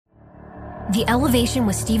The Elevation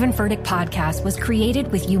with Stephen Furtick podcast was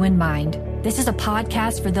created with you in mind. This is a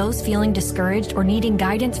podcast for those feeling discouraged or needing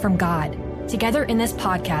guidance from God. Together in this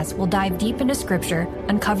podcast, we'll dive deep into scripture,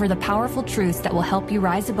 uncover the powerful truths that will help you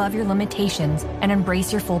rise above your limitations and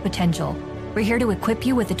embrace your full potential. We're here to equip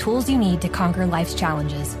you with the tools you need to conquer life's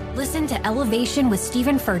challenges. Listen to Elevation with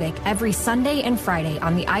Stephen Furtick every Sunday and Friday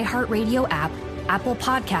on the iHeartRadio app, Apple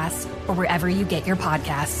Podcasts, or wherever you get your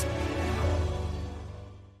podcasts.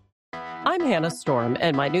 I'm Hannah Storm,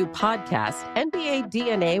 and my new podcast, NBA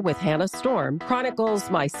DNA with Hannah Storm, chronicles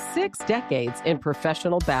my 6 decades in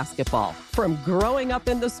professional basketball. From growing up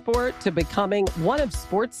in the sport to becoming one of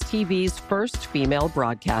sports TV's first female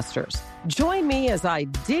broadcasters. Join me as I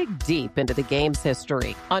dig deep into the game's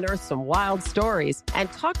history, unearth some wild stories, and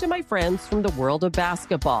talk to my friends from the world of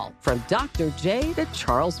basketball, from Dr. J to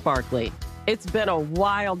Charles Barkley. It's been a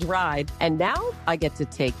wild ride, and now I get to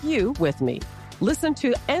take you with me. Listen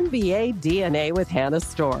to NBA DNA with Hannah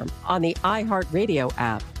Storm on the iHeartRadio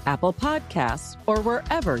app, Apple Podcasts, or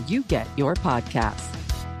wherever you get your podcasts.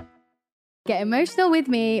 Get emotional with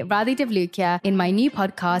me, Radhi Devlukia, in my new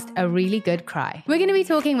podcast, A Really Good Cry. We're going to be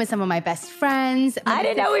talking with some of my best friends. I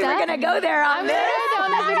didn't know we were going to go there on this.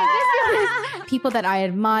 People that I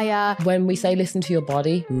admire. When we say listen to your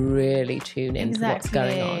body, really tune into what's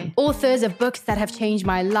going on. Authors of books that have changed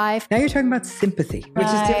my life. Now you're talking about sympathy, which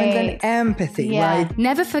is different than empathy, right?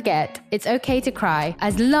 Never forget, it's okay to cry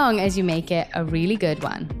as long as you make it a really good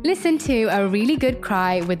one. Listen to A Really Good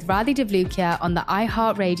Cry with Radhi Devlukia on the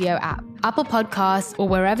iHeartRadio app, Apple Podcasts, or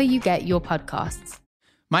wherever you get your podcasts.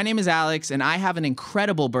 My name is Alex, and I have an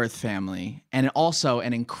incredible birth family and also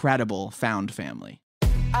an incredible found family.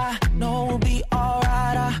 I know we'll be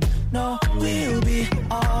alright, I know we'll be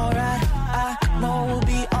alright, I know we'll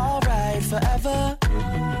be alright forever.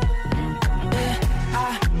 Yeah,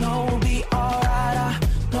 I know we'll be alright, I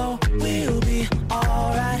know we'll be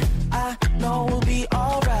alright, I know we'll be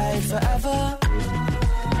alright forever.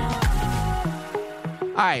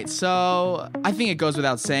 All right, so I think it goes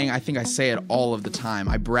without saying. I think I say it all of the time.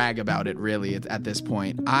 I brag about it, really, at this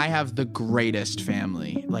point. I have the greatest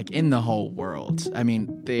family, like, in the whole world. I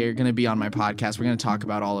mean, they're going to be on my podcast. We're going to talk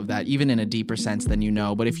about all of that, even in a deeper sense than you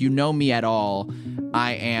know. But if you know me at all,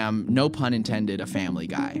 I am, no pun intended, a family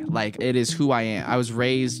guy. Like, it is who I am. I was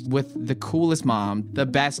raised with the coolest mom, the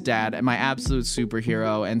best dad, and my absolute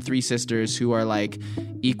superhero, and 3 sisters who are, like,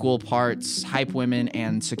 equal parts hype women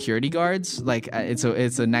and security guards. Like, it's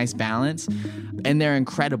a nice balance, and they're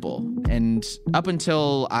incredible. And up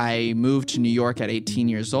until I moved to New York at 18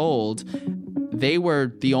 years old, they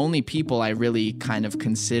were the only people I really kind of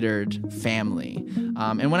considered family.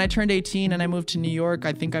 And when I turned 18 and I moved to New York,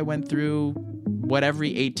 I think I went through what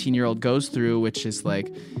every 18-year-old goes through, which is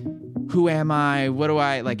like, who am I? What do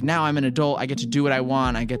I, like, now I'm an adult. I get to do what I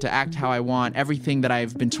want. I get to act how I want. Everything that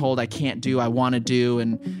I've been told I can't do, I want to do.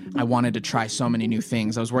 And I wanted to try so many new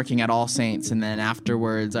things. I was working at All Saints. And then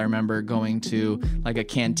afterwards, I remember going to like a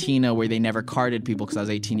cantina where they never carded people because I was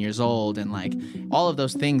 18 years old. And like all of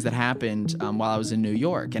those things that happened while I was in New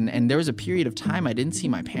York. And there was a period of time I didn't see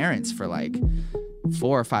my parents for like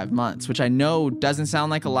 4 or 5 months, which I know doesn't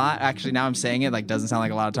sound like a lot. Actually, now I'm saying it, like, doesn't sound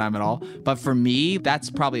like a lot of time at all. But for me, that's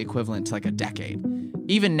probably equivalent to like a decade.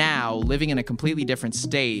 Even now, living in a completely different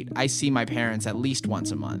state, I see my parents at least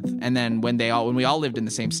once a month. And then when we all lived in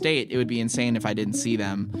the same state, it would be insane if I didn't see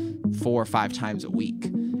them 4 or 5 times a week.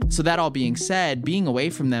 So that all being said, being away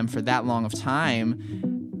from them for that long of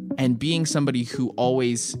time and being somebody who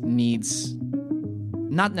always needs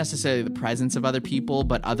not necessarily the presence of other people,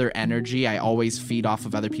 but other energy. I always feed off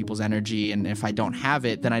of other people's energy. And if I don't have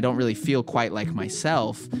it, then I don't really feel quite like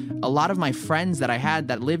myself. A lot of my friends that I had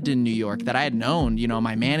that lived in New York that I had known, you know,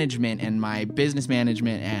 my management and my business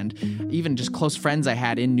management and even just close friends I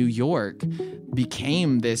had in New York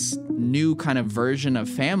became this new kind of version of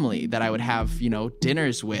family that I would have, you know,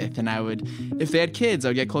 dinners with. And I would, if they had kids, I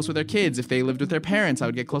would get close with their kids. If they lived with their parents, I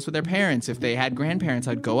would get close with their parents. If they had grandparents,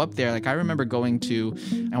 I'd go up there. Like, I remember going to,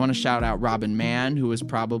 I want to shout out Robin Mann, who was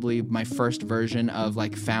probably my first version of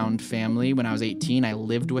like found family. When I was 18, I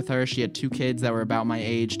lived with her. She had 2 kids that were about my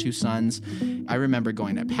age, 2 sons. I remember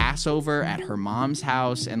going to Passover at her mom's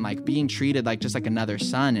house and like being treated like just like another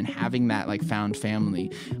son and having that like found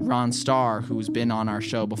family. Ron Starr, who's been on our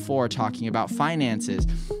show before talking about finances.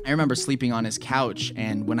 I remember sleeping on his couch,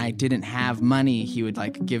 and when I didn't have money, he would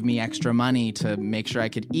like give me extra money to make sure I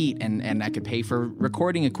could eat and I could pay for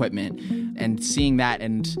recording equipment, and seeing that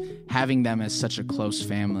and having them as such a close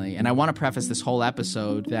family. And I want to preface this whole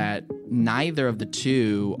episode that neither of the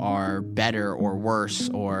two are better or worse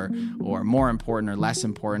or more important or less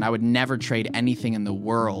important. I would never trade anything in the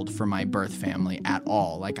world for my birth family at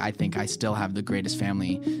all. Like, I think I still have the greatest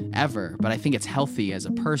family ever, but I think it's healthy as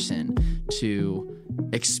a person to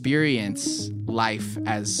experience life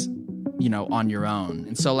as, you know, on your own.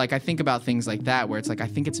 And so, like, I think about things like that where it's like, I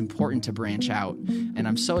think it's important to branch out. And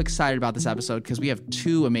I'm so excited about this episode because we have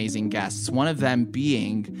two amazing guests, one of them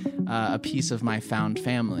being a piece of my found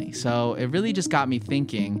family. So it really just got me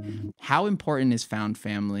thinking, how important is found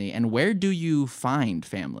family and where do you find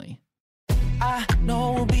family? I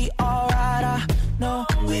know we'll be all right. I know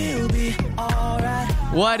we'll be all right.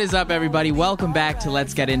 What is up, everybody? Welcome back to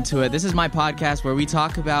Let's Get Into It. This is my podcast where we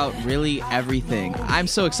talk about really everything. I'm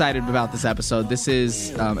so excited about this episode. This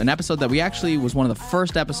is an episode that was one of the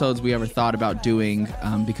first episodes we ever thought about doing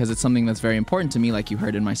because it's something that's very important to me, like you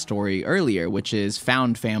heard in my story earlier, which is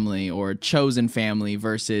found family or chosen family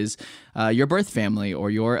versus your birth family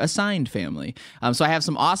or your assigned family. So I have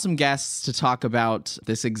some awesome guests to talk about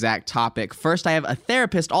this exact topic. First, I have a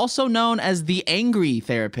therapist, also known as The Angry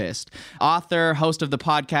Therapist, author, host of the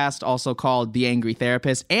podcast, also called The Angry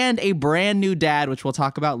Therapist, and a brand new dad, which we'll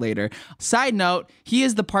talk about later. Side note, he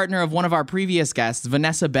is the partner of one of our previous guests,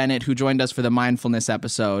 Vanessa Bennett, who joined us for the mindfulness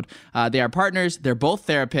episode. They are partners. They're both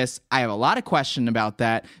therapists. I have a lot of questions about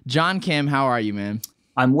that. John Kim, how are you, man?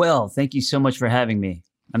 I'm well. Thank you so much for having me.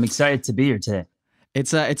 I'm excited to be here today.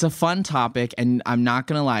 It's a fun topic, and I'm not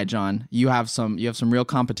gonna lie, John. You have some real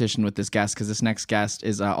competition with this guest because this next guest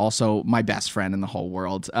is also my best friend in the whole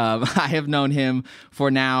world. I have known him for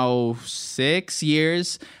now 6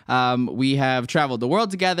 years. We have traveled the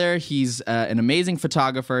world together. He's an amazing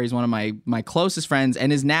photographer. He's one of my closest friends,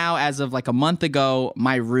 and is now, as of like a month ago,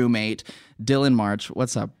 my roommate, Dylan March.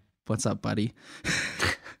 What's up? What's up, buddy?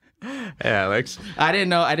 Hey, Alex. I didn't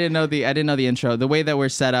know the intro. The way that we're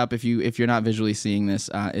set up, if you're not visually seeing this,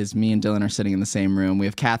 is me and Dylan are sitting in the same room. We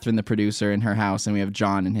have Catherine, the producer, in her house, and we have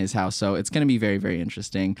John in his house. So it's going to be very, very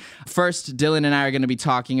interesting. First, Dylan and I are going to be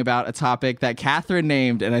talking about a topic that Catherine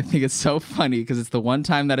named, and I think it's so funny because it's the one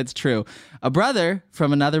time that it's true. A brother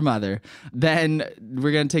from another mother. Then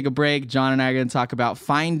we're going to take a break. John and I are going to talk about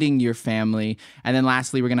finding your family. And then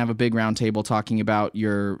lastly, we're going to have a big round table talking about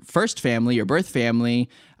your first family, your birth family,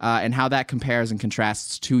 and how that compares and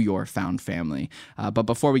contrasts to your found family. But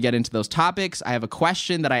before we get into those topics, I have a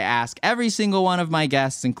question that I ask every single one of my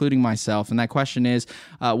guests, including myself. And that question is,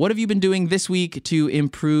 what have you been doing this week to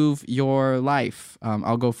improve your life?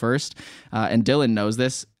 I'll go first. And Dylan knows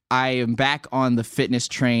this. I am back on the fitness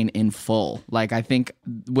train in full. Like, I think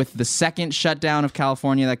with the second shutdown of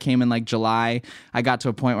California that came in like July, I got to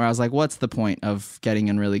a point where I was like, what's the point of getting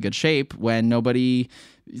in really good shape when nobody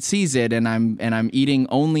sees it, and I'm eating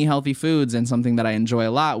only healthy foods and something that I enjoy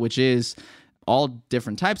a lot, which is all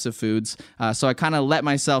different types of foods. So I kind of let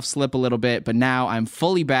myself slip a little bit, but now I'm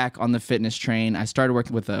fully back on the fitness train. I started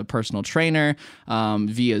working with a personal trainer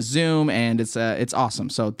via Zoom, and it's awesome.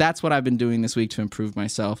 So that's what I've been doing this week to improve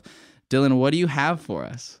myself. Dylan, what do you have for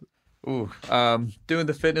us? Doing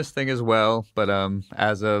the fitness thing as well, but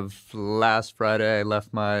as of last Friday, I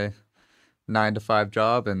left my 9-to-5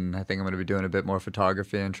 job, and I think I'm going to be doing a bit more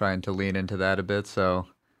photography and trying to lean into that a bit. So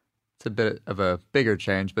it's a bit of a bigger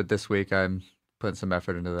change, but this week I'm putting some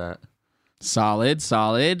effort into that.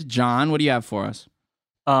 Solid. John, what do you have for us?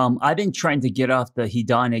 I've been trying to get off the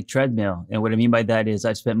hedonic treadmill. And what I mean by that is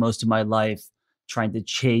I've spent most of my life trying to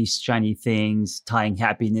chase shiny things, tying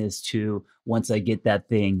happiness to once I get that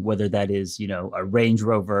thing, whether that is, a Range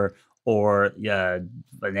Rover or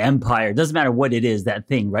an empire. It doesn't matter what it is, that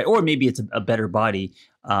thing, right? Or maybe it's a better body.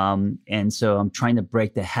 And so I'm trying to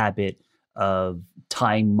break the habit of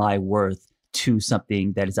tying my worth to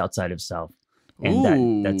something that is outside of self.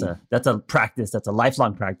 And that's a practice. That's a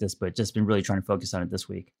lifelong practice, but just been really trying to focus on it this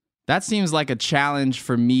week. That seems like a challenge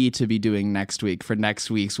for me to be doing next week. For next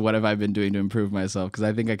week's, what have I been doing to improve myself? Because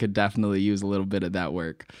I think I could definitely use a little bit of that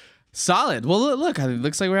work. Solid. Well, look, it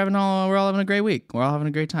looks like we're all having a great week. We're all having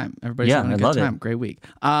a great time. Everybody's having a good time. Great week.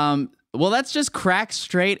 Well, let's just crack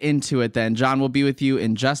straight into it then. John, we'll be with you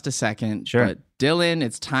in just a second. Sure. But Dylan,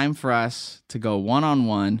 it's time for us to go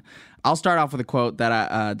one-on-one. I'll start off with a quote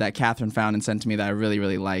that Catherine found and sent to me that I really,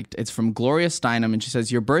 really liked. It's from Gloria Steinem, and she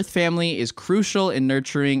says, "Your birth family is crucial in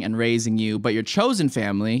nurturing and raising you, but your chosen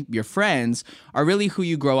family, your friends, are really who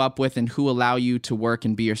you grow up with and who allow you to work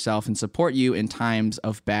and be yourself and support you in times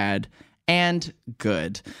of bad and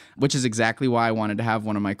good, which is exactly why I wanted to have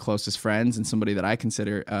one of my closest friends and somebody that I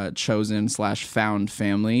consider chosen/found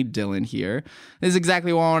family, Dylan here. This is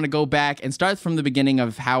exactly why I want to go back and start from the beginning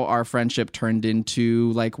of how our friendship turned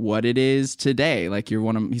into like what it is today. Like he's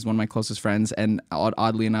one of my closest friends, and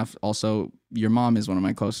oddly enough, also your mom is one of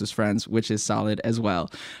my closest friends, which is solid as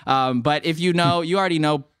well. But if you already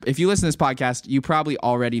know, if you listen to this podcast, you probably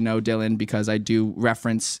already know Dylan because I do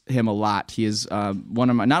reference him a lot. He is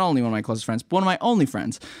not only one of my closest friends, but one of my only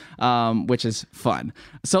friends, which is fun.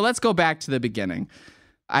 So let's go back to the beginning.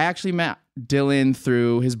 I actually met Dylan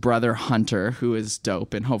through his brother Hunter, who is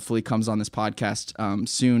dope and hopefully comes on this podcast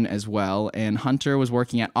soon as well. And Hunter was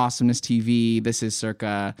working at Awesomeness TV. This is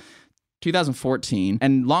circa 2014.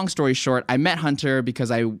 And long story short, I met Hunter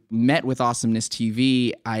because I met with Awesomeness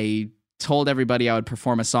TV. I told everybody I would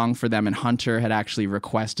perform a song for them, and Hunter had actually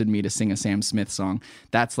requested me to sing a Sam Smith song.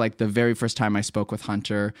 That's like the very first time I spoke with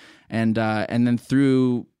Hunter. And then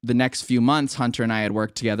through the next few months, Hunter and I had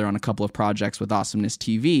worked together on a couple of projects with Awesomeness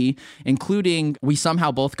TV, including we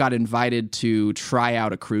somehow both got invited to try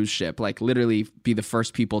out a cruise ship, like literally be the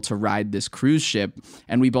first people to ride this cruise ship.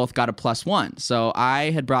 And we both got a +1. So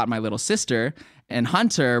I had brought my little sister, and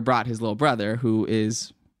Hunter brought his little brother, who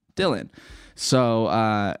is Dylan.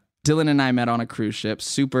 So Dylan and I met on a cruise ship,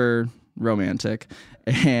 super romantic.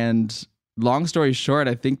 And long story short,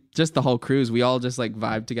 I think just the whole cruise, we all just like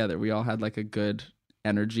vibed together. We all had like a good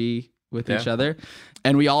energy with each other.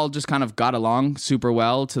 And we all just kind of got along super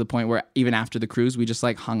well to the point where even after the cruise, we just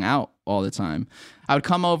like hung out all the time. I would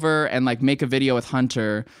come over and like make a video with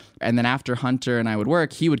Hunter. And then after Hunter and I would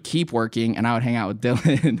work, he would keep working and I would hang out with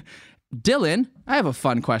Dylan. Dylan, I have a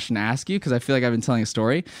fun question to ask you because I feel like I've been telling a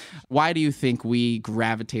story. Why do you think we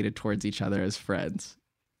gravitated towards each other as friends?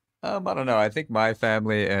 I don't know. I think my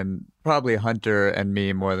family and probably Hunter and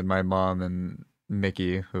me more than my mom and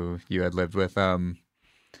Mickey, who you had lived with,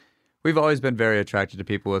 we've always been very attracted to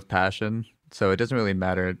people with passion. So it doesn't really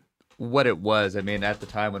matter what it was. I mean, at the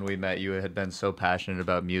time when we met, you had been so passionate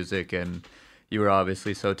about music and you were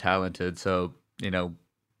obviously so talented. So,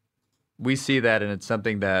 we see that, and it's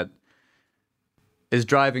something that is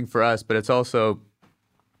driving for us, but it's also,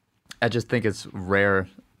 I just think it's rare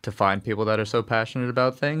to find people that are so passionate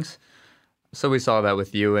about things. So we saw that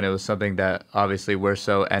with you, and it was something that obviously we're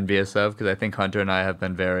so envious of, because I think Hunter and I have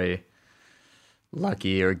been very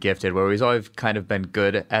lucky or gifted, where we've always kind of been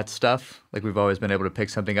good at stuff. Like we've always been able to pick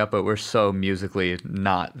something up, but we're so musically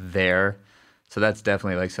not there. So that's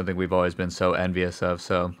definitely like something we've always been so envious of.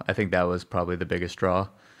 So I think that was probably the biggest draw.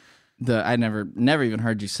 I never even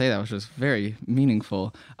heard you say that, which was very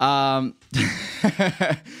meaningful. But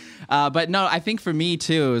no, I think for me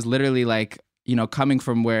too, it was literally like, coming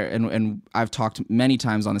from where, and I've talked many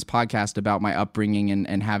times on this podcast about my upbringing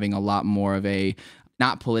and having a lot more of a,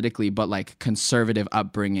 not politically, but like conservative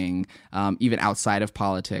upbringing, even outside of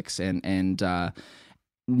politics, and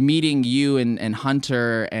meeting you and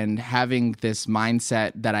Hunter and having this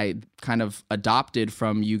mindset that I kind of adopted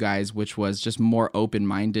from you guys, which was just more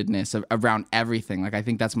open-mindedness around everything. Like, I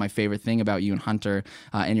think that's my favorite thing about you and Hunter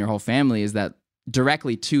and your whole family is that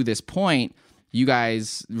directly to this point, you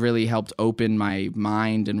guys really helped open my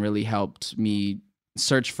mind and really helped me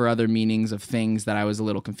search for other meanings of things that I was a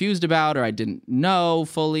little confused about or I didn't know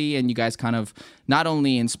fully. And you guys kind of not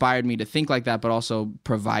only inspired me to think like that, but also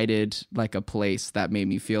provided like a place that made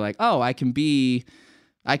me feel like, oh, I can be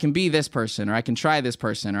this person, or I can try this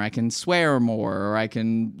person, or I can swear more, or I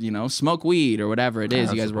can, smoke weed or whatever it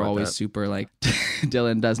is. You guys were always super like,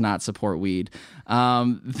 Dylan does not support weed.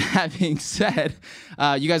 That being said,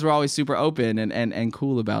 you guys were always super open and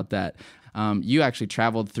cool about that. You actually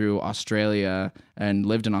traveled through Australia and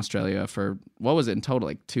lived in Australia for, what was it in total,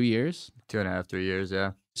 like 2 years? 2.5, 3 years,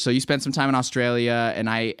 yeah. So you spent some time in Australia, and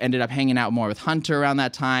I ended up hanging out more with Hunter around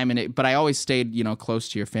that time. But I always stayed, close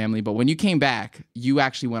to your family. But when you came back, you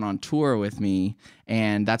actually went on tour with me,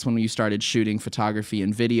 and that's when you started shooting photography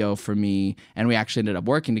and video for me. And we actually ended up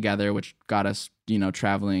working together, which got us,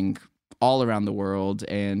 traveling all around the world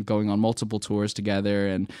and going on multiple tours together.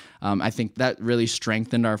 And I think that really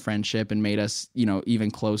strengthened our friendship and made us,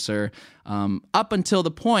 even closer. Up until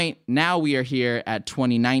the point, now we are here at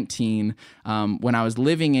 2019, when I was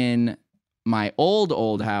living in my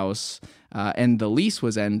old house and the lease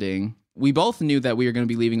was ending. We both knew that we were going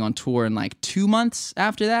to be leaving on tour in like 2 months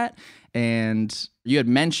after that. And you had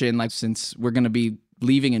mentioned, like, since we're going to be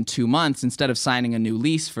leaving in 2 months, instead of signing a new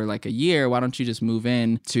lease for like a year, why don't you just move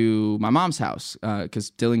in to my mom's house? Because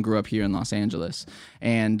Dylan grew up here in Los Angeles.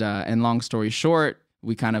 And long story short,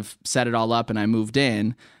 we kind of set it all up and I moved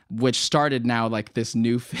in. which started now like this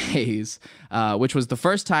new phase, which was the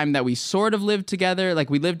first time that we sort of lived together. Like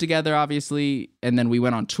we lived together, obviously, and then we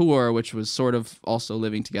went on tour, which was sort of also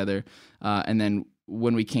living together. And then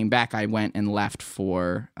when we came back, I went and left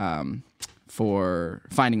for Finding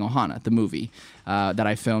Ohana, the movie that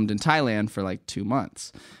I filmed in Thailand for like 2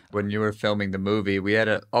 months. When you were filming the movie, we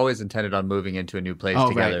had always intended on moving into a new place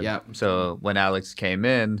together. Right, yeah. So when Alex came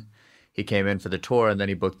in, he came in for the tour and then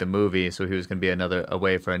he booked the movie. So he was going to be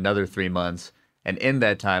away for another 3 months. And in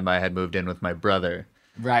that time, I had moved in with my brother.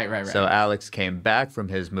 Right. So Alex came back from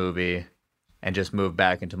his movie and just moved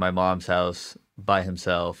back into my mom's house by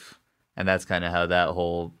himself. And that's kind of how that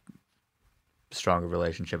whole stronger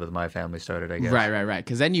relationship with my family started, I guess. Right.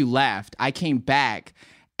 Because then you left. I came back.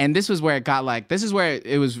 And this was where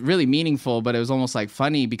it was really meaningful, but it was almost like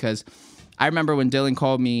funny because I remember when Dylan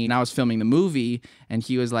called me and I was filming the movie and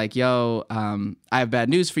he was like, yo, I have bad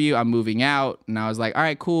news for you. I'm moving out. And I was like, all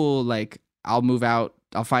right, cool. Like, I'll move out.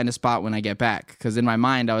 I'll find a spot when I get back. Because in my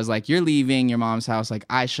mind, I was like, you're leaving your mom's house. Like,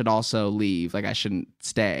 I should also leave. Like, I shouldn't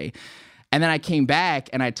stay. And then I came back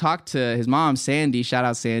and I talked to his mom, Sandy. Shout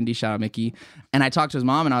out Mickey. And I talked to his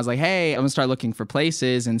mom and I was like, hey, I'm going to start looking for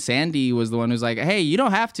places. And Sandy was the one who's like, hey, you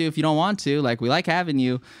don't have to if you don't want to. Like, we like having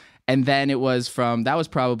you. And then that was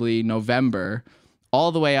probably November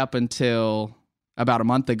all the way up until about a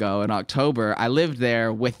month ago in October. I lived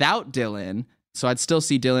there without Dylan. So I'd still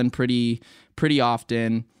see Dylan pretty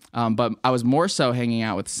often. But I was more so hanging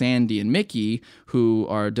out with Sandy and Mickey, who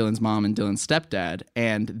are Dylan's mom and Dylan's stepdad.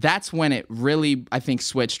 And that's when it really, I think,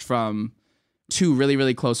 switched from two really,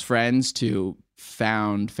 really close friends to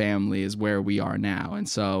found family is where we are now. And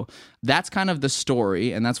so that's kind of the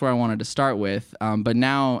story. And that's where I wanted to start with. But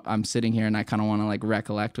now I'm sitting here and I kind of want to like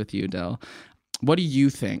recollect with you, Dill. What do you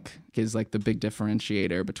think is like the big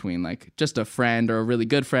differentiator between like just a friend or a really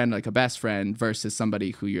good friend, like a best friend versus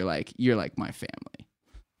somebody who you're like my family?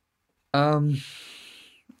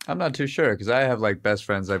 I'm not too sure because I have like best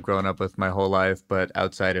friends I've grown up with my whole life, but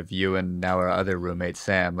outside of you and now our other roommate,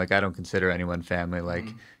 Sam, like I don't consider anyone family. Like,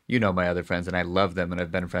 you know, my other friends and I love them and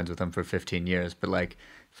I've been friends with them for 15 years. But like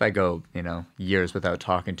if I go, years without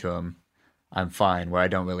talking to them, I'm fine, where I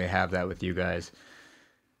don't really have that with you guys.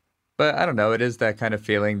 But I don't know. It is that kind of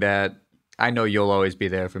feeling that I know you'll always be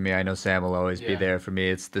there for me. I know Sam will always be there for me.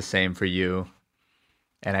 It's the same for you.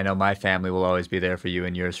 And I know my family will always be there for you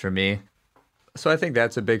and yours for me. So I think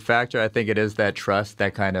that's a big factor. I think it is that trust,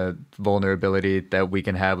 that kind of vulnerability that we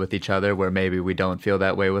can have with each other where maybe we don't feel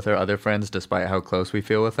that way with our other friends despite how close we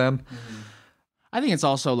feel with them. I think it's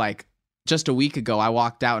also like just a week ago, I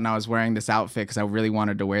walked out and I was wearing this outfit because I really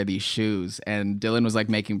wanted to wear these shoes. And Dylan was like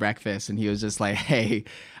making breakfast and he was just like, hey,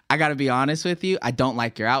 I got to be honest with you. I don't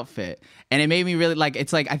like your outfit. And it made me really like,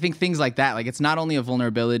 it's like, I think things like that, like it's not only a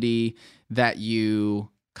vulnerability that you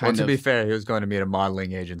to be fair, he was going to meet a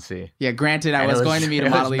modeling agency. Yeah, granted, I was going to meet a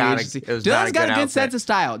modeling agency. Dylan's got a good sense of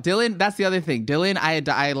style. Dylan, that's the other thing. Dylan, I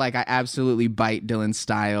absolutely bite Dylan's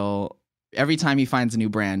style. Every time he finds a new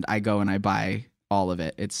brand, I go and I buy all of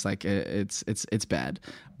it. It's like it's bad.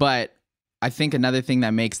 But I think another thing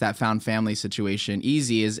that makes that found family situation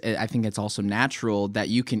easy is I think it's also natural that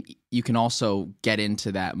you can also get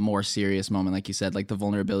into that more serious moment, like you said, like the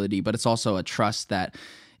vulnerability. But it's also a trust that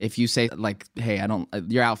if you say like, hey,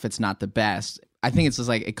 your outfit's not the best, I think it's just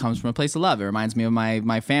like it comes from a place of love. It reminds me of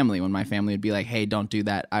my family when my family would be like, hey, don't do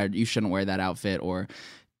that. You shouldn't wear that outfit, or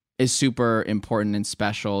is super important and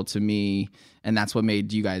special to me. And that's what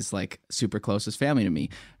made you guys like super close as family to me.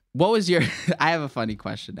 What was your, I have a funny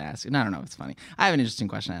question to ask you. No, I don't know if it's funny. I have an interesting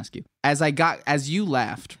question to ask you. As you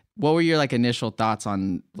left, what were your like initial thoughts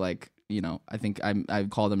on like, I think I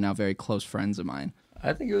call them now very close friends of mine.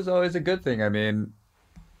 I think it was always a good thing. I mean,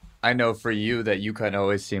 I know for you that you kind of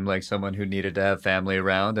always seemed like someone who needed to have family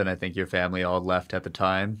around, and I think your family all left at the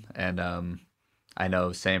time. And I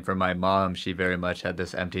know same for my mom. She very much had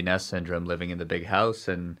this empty nest syndrome living in the big house,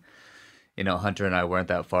 and Hunter and I weren't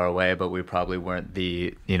that far away, but we probably weren't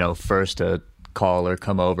the first to call or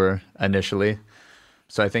come over initially.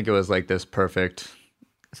 So I think it was like this perfect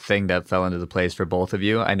thing that fell into the place for both of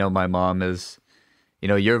you. I know my mom is,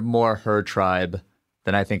 you're more her tribe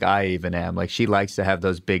than I think I even am. Like, she likes to have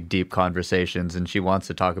those big, deep conversations, and she wants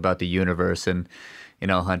to talk about the universe. And,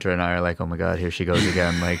 Hunter and I are like, oh my God, here she goes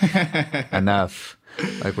again. Like, enough.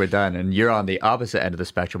 Like, we're done. And you're on the opposite end of the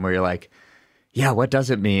spectrum where you're like, yeah, what does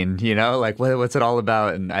it mean? Like, what's it all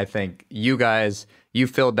about? And I think you guys, you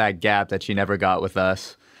filled that gap that she never got with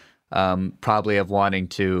us, probably of wanting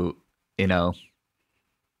to,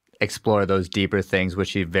 explore those deeper things, which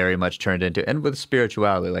she very much turned into. And with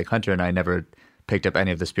spirituality, like Hunter and I never picked up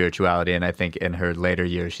any of the spirituality, and I think in her later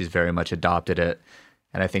years she's very much adopted it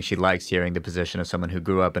And I think she likes hearing the position of someone who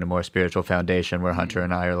grew up in a more spiritual foundation where Hunter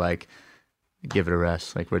and I are like, give it a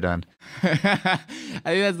rest. Like, we're done. I think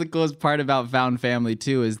that's the coolest part about found family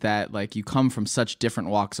too, is that like you come from such different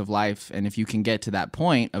walks of life. And if you can get to that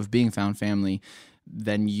point of being found family,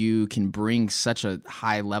 then you can bring such a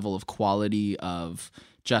high level of quality of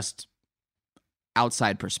just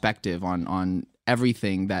outside perspective on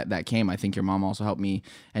everything that came. I think your mom also helped me,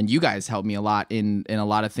 and you guys helped me a lot in a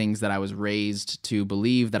lot of things that I was raised to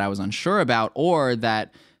believe that I was unsure about, or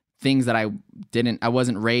that things that I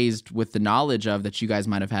wasn't raised with the knowledge of that you guys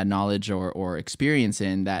might have had knowledge or experience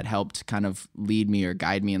in, that helped kind of lead me or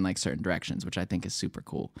guide me in like certain directions, which I think is super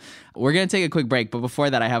cool. We're going to take a quick break, but before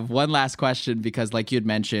that, I have one last question, because like you had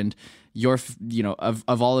mentioned,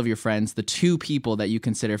 of all of your friends, the 2 people that you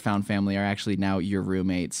consider found family are actually now your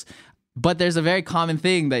roommates. But there's a very common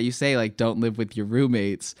thing that you say, like, don't live with your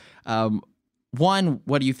roommates. One,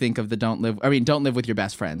 what do you think of the don't live with your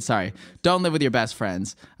best friends. Sorry. Don't live with your best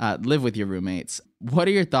friends. Live with your roommates. What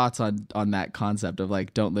are your thoughts on that concept of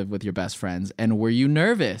like, don't live with your best friends? And were you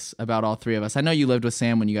nervous about all 3 of us? I know you lived with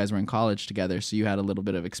Sam when you guys were in college together, so you had a little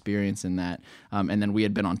bit of experience in that. And then we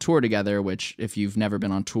had been on tour together, which if you've never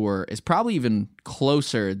been on tour is probably even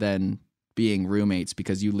closer than being roommates,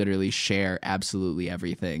 because you literally share absolutely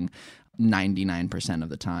everything 99% of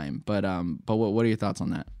the time. But what are your thoughts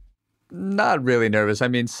on that? Not really nervous. I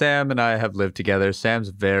mean, Sam and I have lived together. Sam's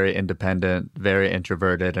very independent, very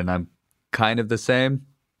introverted, and I'm kind of the same.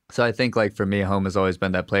 So I think like for me, home has always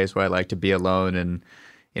been that place where I like to be alone and,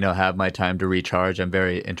 have my time to recharge. I'm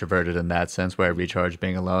very introverted in that sense, where I recharge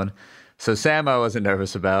being alone. So Sam, I wasn't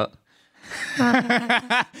nervous about.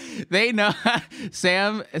 They know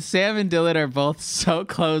Sam and Dylan are both so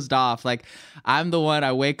closed off. Like, I'm the one,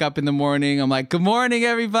 I wake up in the morning, I'm like, good morning,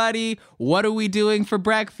 everybody. What are we doing for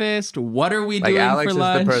breakfast? What are we doing Alex for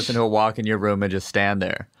lunch? Alex is the person who'll walk in your room and just stand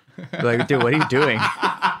there. Like, dude, what are you doing?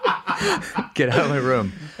 Get out of my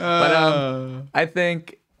room. But I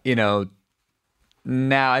think,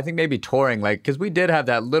 now I think maybe touring, like, because we did have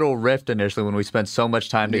that little rift initially when we spent so much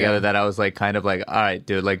time together that I was like, kind of like, all right,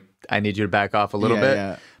 dude, like, I need you to back off a little bit.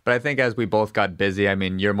 Yeah. But I think as we both got busy, I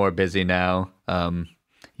mean, you're more busy now.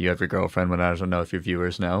 You have your girlfriend, but I don't know if your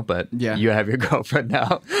viewers know, but you have your girlfriend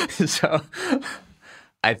now. So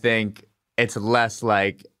I think it's less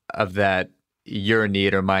like of that your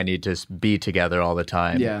need or my need to be together all the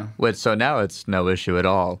time. Yeah. So now it's no issue at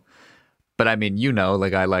all. But I mean,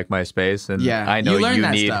 like, I like my space, and I know you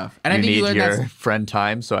need stuff. And I think you need your friend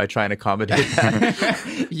time, so I try and accommodate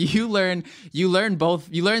that. You learn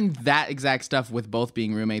that exact stuff with both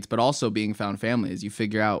being roommates, but also being found family, as you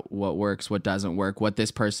figure out what works, what doesn't work, what this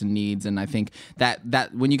person needs. And I think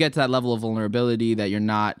that when you get to that level of vulnerability, that you're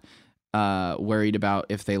not worried about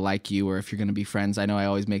if they like you or if you're going to be friends. I know I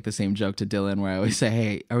always make the same joke to Dylan where I always say,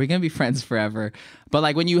 hey, are we going to be friends forever? But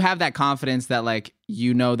like when you have that confidence that like,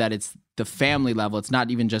 that it's the family level, it's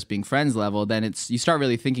not even just being friends level, then you start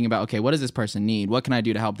really thinking about, okay, what does this person need? What can I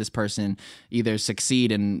do to help this person either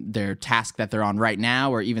succeed in their task that they're on right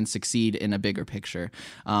now or even succeed in a bigger picture?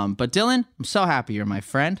 But Dylan, I'm so happy you're my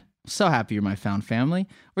friend. I'm so happy you're my found family.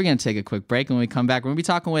 We're going to take a quick break. And when we come back, we're going to be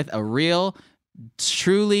talking with a real,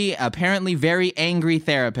 truly, apparently very angry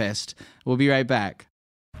therapist. We'll be right back.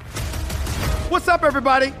 What's up,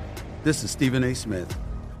 everybody? This is Stephen A. Smith.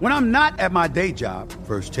 When I'm not at my day job,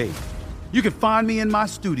 First Take, you can find me in my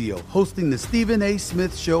studio hosting the Stephen A.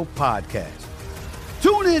 Smith Show podcast.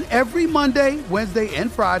 Tune in every Monday, Wednesday, and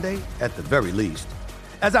Friday, at the very least,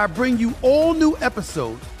 as I bring you all new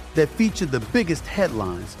episodes that feature the biggest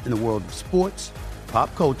headlines in the world of sports,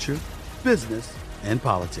 pop culture, business, and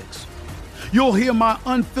politics. You'll hear my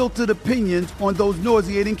unfiltered opinions on those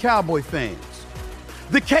nauseating Cowboy fans,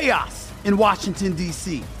 the chaos in Washington,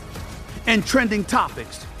 D.C., and trending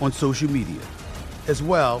topics on social media, as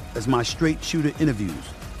well as my straight shooter interviews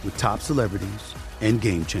with top celebrities and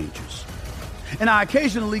game changers. And I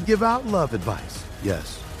occasionally give out love advice.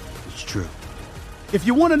 Yes, it's true. If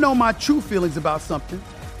you want to know my true feelings about something,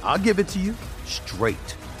 I'll give it to you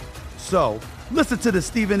straight. So listen to the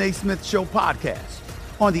Stephen A. Smith Show podcast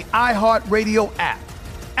on the iHeartRadio app,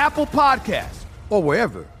 Apple Podcasts, or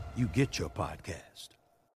wherever you get your podcast.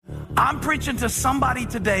 I'm preaching to somebody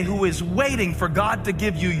today who is waiting for God to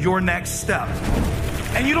give you your next step.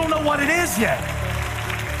 And you don't know what it is yet.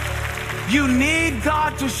 You need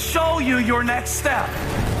God to show you your next step.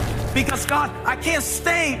 Because God, I can't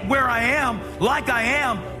stay where I am, like I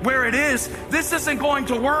am, where it is. This isn't going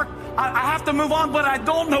to work. I have to move on, but I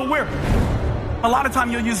don't know where. A lot of time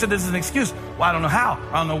you'll use it as an excuse. Well, I don't know how.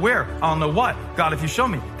 I don't know where. I don't know what. God, if you show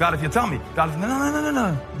me. God, if you tell me. God, if...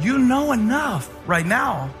 No. You know enough right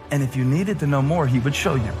now. And if you needed to know more, he would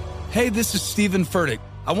show you. Hey, this is Stephen Furtick.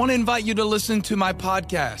 I want to invite you to listen to my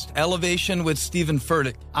podcast, Elevation with Stephen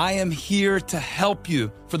Furtick. I am here to help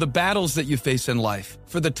you for the battles that you face in life,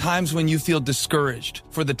 for the times when you feel discouraged,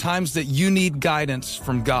 for the times that you need guidance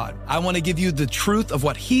from God. I want to give you the truth of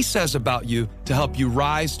what he says about you to help you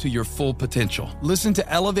rise to your full potential. Listen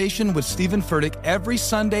to Elevation with Stephen Furtick every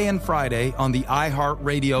Sunday and Friday on the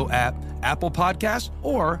iHeartRadio app, Apple Podcasts,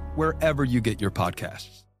 or wherever you get your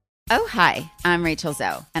podcasts. Oh, hi, I'm Rachel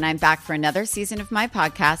Zoe, and I'm back for another season of my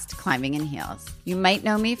podcast, Climbing in Heels. You might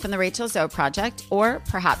know me from the Rachel Zoe Project, or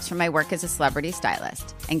perhaps from my work as a celebrity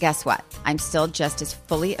stylist. And guess what? I'm still just as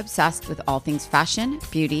fully obsessed with all things fashion,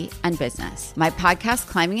 beauty, and business. My podcast,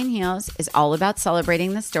 Climbing in Heels, is all about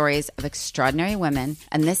celebrating the stories of extraordinary women,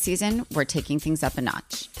 and this season, we're taking things up a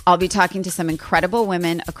notch. I'll be talking to some incredible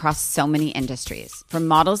women across so many industries, from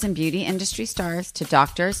models and beauty industry stars to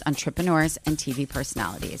doctors, entrepreneurs, and TV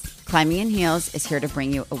personalities. Climbing in Heels is here to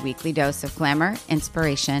bring you a weekly dose of glamour,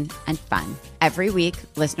 inspiration, and fun. Every week,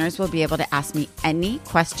 listeners will be able to ask me any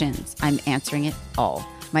questions. I'm answering it all.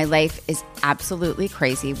 My life is absolutely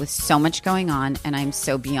crazy with so much going on, and I'm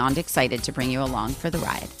so beyond excited to bring you along for the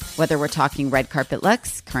ride. Whether we're talking red carpet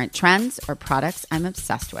looks, current trends, or products I'm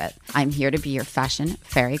obsessed with, I'm here to be your fashion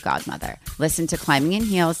fairy godmother. Listen to Climbing in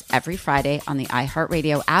Heels every Friday on the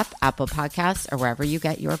iHeartRadio app, Apple Podcasts, or wherever you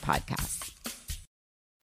get your podcasts.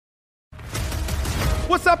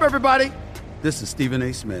 What's up, everybody? This is Stephen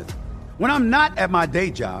A. Smith. When I'm not at my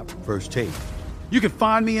day job, First Take, you can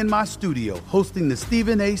find me in my studio hosting the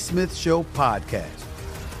Stephen A. Smith Show podcast.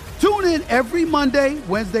 Tune in every Monday,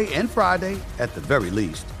 Wednesday, and Friday, at the very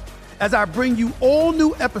least, as I bring you all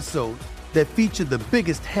new episodes that feature the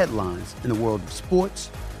biggest headlines in the world of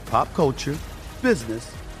sports, pop culture,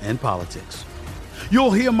 business, and politics.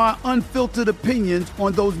 You'll hear my unfiltered opinions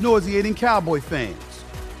on those nauseating Cowboy fans,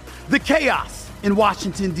 the chaos in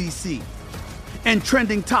Washington, D.C., and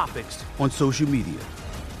trending topics on social media,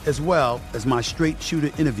 as well as my straight shooter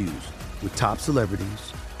interviews with top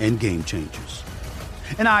celebrities and game changers.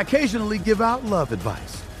 And I occasionally give out love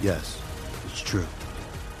advice. Yes, it's true.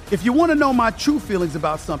 If you want to know my true feelings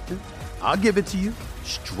about something, I'll give it to you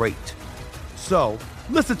straight. So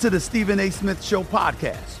listen to the Stephen A. Smith Show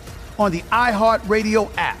podcast on the iHeartRadio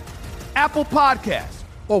app, Apple Podcasts,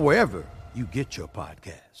 or wherever you get your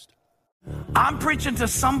podcast. I'm preaching to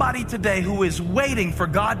somebody today who is waiting for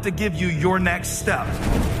God to give you your next step.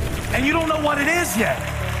 And you don't know what it is yet.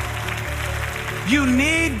 You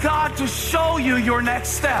need God to show you your next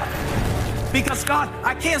step. Because God,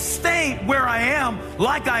 I can't stay where I am,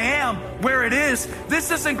 like I am, where it is.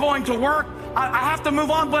 This isn't going to work. I have to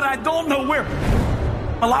move on, but I don't know where.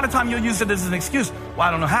 A lot of time you'll use it as an excuse. Well,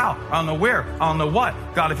 I don't know how. I don't know where. I don't know what.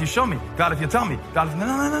 God, if you show me. God, if you tell me. God, if...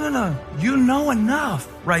 No. You know enough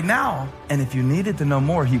right now. And if you needed to know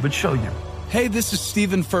more, he would show you. Hey, this is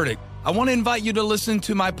Stephen Furtick. I want to invite you to listen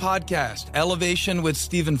to my podcast, Elevation with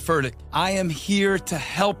Stephen Furtick. I am here to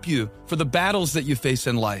help you for the battles that you face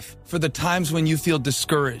in life, for the times when you feel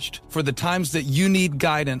discouraged, for the times that you need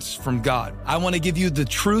guidance from God. I want to give you the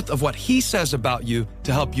truth of what he says about you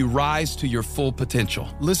to help you rise to your full potential.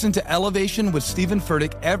 Listen to Elevation with Stephen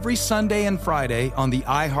Furtick every Sunday and Friday on the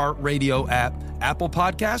iHeartRadio app, Apple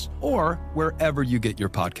Podcasts, or wherever you get your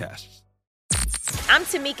podcasts. I'm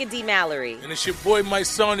Tamika D. Mallory. And it's your boy, my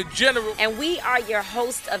son, the General. And we are your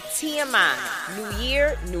hosts of TMI. New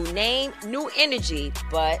year, new name, new energy,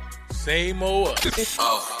 but... same old us.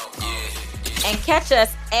 Oh, yeah. And catch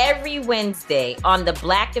us every Wednesday on the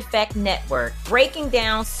Black Effect Network, breaking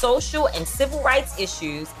down social and civil rights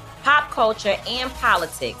issues, pop culture, and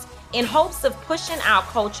politics, in hopes of pushing our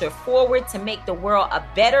culture forward to make the world a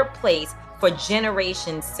better place for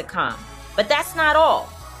generations to come. But that's not all.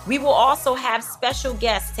 We will also have special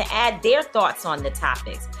guests to add their thoughts on the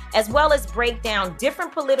topics, as well as break down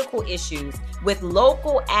different political issues with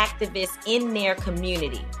local activists in their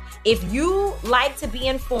community. If you like to be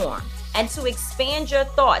informed and to expand your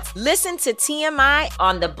thoughts, listen to TMI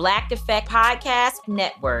on the Black Effect Podcast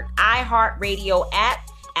Network, iHeartRadio app,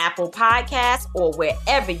 Apple Podcasts, or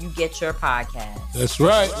wherever you get your podcasts. That's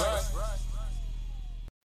right.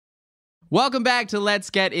 Welcome back to Let's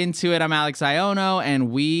Get Into It. I'm Alex Iono,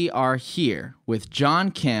 and we are here with John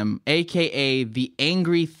Kim, a.k.a. The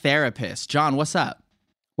Angry Therapist. John, what's up?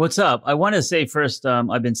 What's up? I want to say first,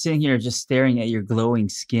 I've been sitting here just staring at your glowing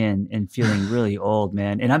skin and feeling really old,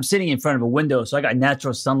 man. And I'm sitting in front of a window, so I got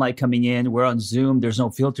natural sunlight coming in. We're on Zoom. There's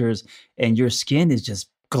no filters, and your skin is just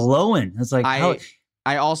glowing. It's like,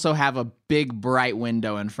 I also have a big bright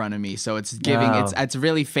window in front of me, so it's giving it's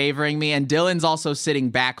really favoring me. And Dylan's also sitting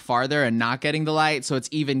back farther and not getting the light, so it's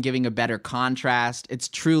even giving a better contrast. It's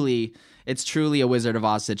truly a Wizard of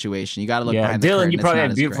Oz situation. You got to look behind the curtain. Dylan, you probably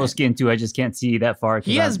have beautiful skin too. I just can't see that far.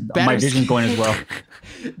 He has better my vision's going as well.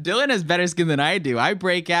 Dylan has better skin than I do. I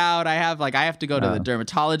break out. I have to go to the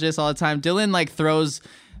dermatologist all the time. Dylan like throws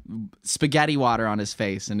spaghetti water on his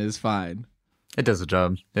face and is fine. It does the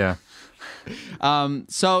job. Yeah.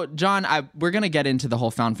 So John, we're going to get into the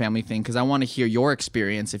whole found family thing because I want to hear your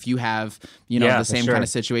experience if you have, the same kind of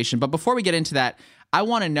situation. But before we get into that, I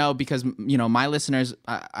want to know because, my listeners,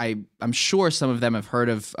 I'm sure some of them have heard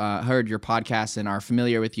your podcast and are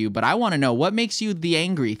familiar with you, but I want to know what makes you the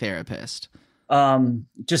angry therapist?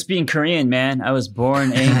 Just being Korean, man. I was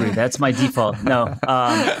born angry. That's my default. No,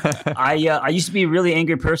 I used to be a really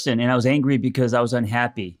angry person, and I was angry because I was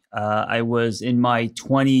unhappy. I was in my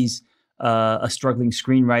 20s, a struggling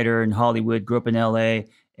screenwriter in Hollywood, grew up in LA,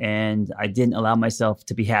 and I didn't allow myself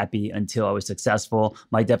to be happy until I was successful.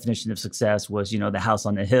 My definition of success was, the house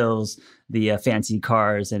on the hills, the fancy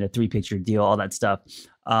cars, and a 3-picture deal, all that stuff.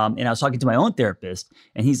 And I was talking to my own therapist,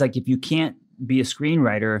 and he's like, if you can't be a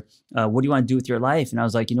screenwriter, what do you want to do with your life? And I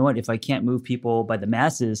was like, you know what? If I can't move people by the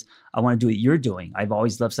masses, I want to do what you're doing. I've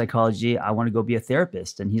always loved psychology. I want to go be a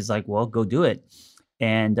therapist. And he's like, well, go do it.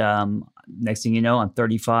 And next thing you know, I'm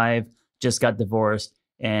 35, just got divorced,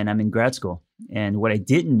 and I'm in grad school. And what I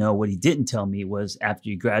didn't know, what he didn't tell me was after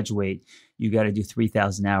you graduate, you got to do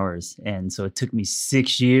 3,000 hours. And so it took me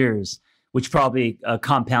 6 years, which probably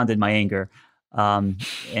compounded my anger.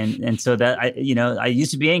 And so that I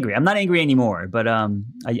used to be angry. I'm not angry anymore, but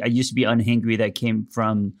I used to be unangry. That came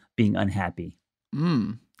from being unhappy.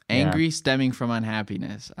 Angry stemming from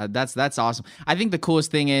unhappiness. That's awesome. I think the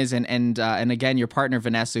coolest thing is, and again, your partner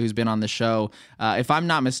Vanessa, who's been on the show, if I'm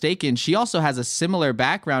not mistaken, she also has a similar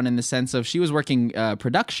background in the sense of she was working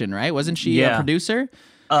production, right? Wasn't she a producer?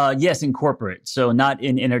 Yes, in corporate. So not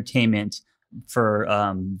in entertainment. For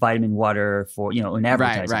vitamin water, for in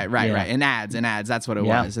advertising. Right. In ads. That's what it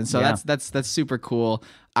was. And so that's super cool.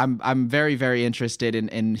 I'm very, very interested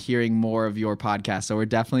in hearing more of your podcast. So we're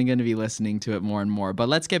definitely going to be listening to it more and more. But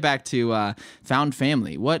let's get back to found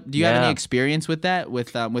family. What do you have any experience with that?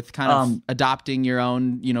 With kind of adopting your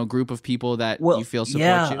own group of people that you feel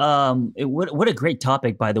support you? What a great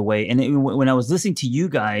topic, by the way. And when I was listening to you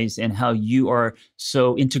guys and how you are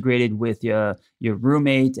so integrated with your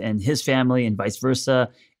roommate and his family and vice versa.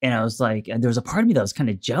 And I was like, and there was a part of me that was kind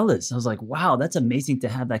of jealous. I was like, wow, that's amazing to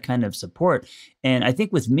have that kind of support. And I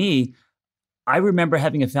think with me, I remember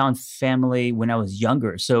having a found family when I was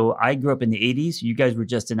younger. So I grew up in the 80s. You guys were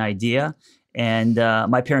just an idea. And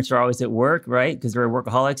my parents were always at work, right? Because they were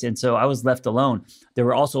workaholics. And so I was left alone. There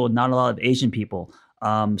were also not a lot of Asian people.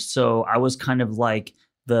 So I was kind of like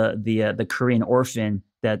the Korean orphan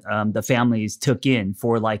that the families took in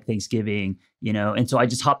for like Thanksgiving, and so I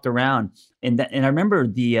just hopped around, and I remember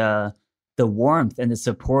the warmth and the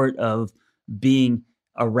support of being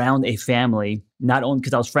around a family, not only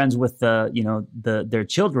because I was friends with their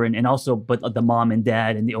children, and also but the mom and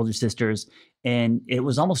dad and the older sisters, and it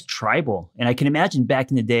was almost tribal. And I can imagine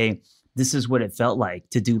back in the day, this is what it felt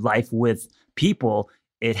like to do life with people.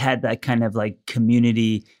 It had that kind of like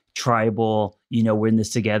community, tribal, we're in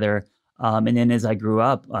this together. And then as I grew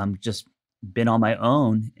up, just been on my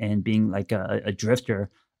own and being like a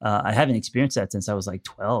drifter. I haven't experienced that since I was like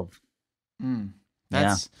 12.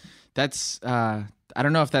 That's I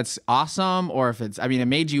don't know if that's awesome or if it's, it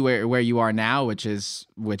made you where you are now, which is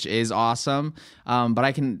awesome.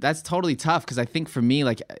 But that's totally tough. Cause I think for me,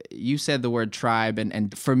 like you said the word tribe,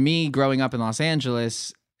 and for me growing up in Los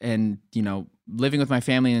Angeles and, living with my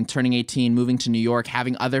family and turning 18, moving to New York,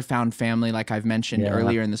 having other found family, like I've mentioned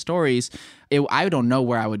earlier in the stories, I don't know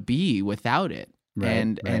where I would be without it.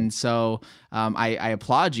 And so I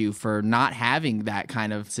applaud you for not having that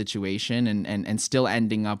kind of situation and still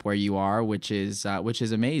ending up where you are, which is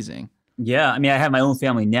amazing. Yeah. I have my own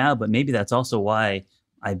family now, but maybe that's also why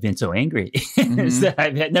I've been so angry. Is that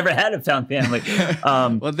I've never had a found family.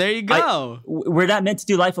 Well, there you go. We're not meant to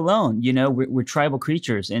do life alone. We're tribal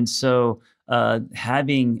creatures. And so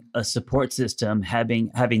having a support system,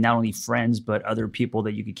 having not only friends, but other people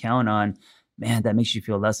that you can count on, man, that makes you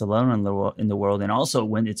feel less alone in the world. And also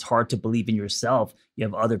when it's hard to believe in yourself, you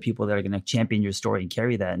have other people that are going to champion your story and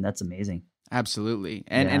carry that. And that's amazing. Absolutely.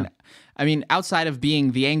 And outside of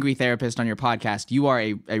being the angry therapist on your podcast, you are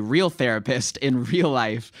a real therapist in real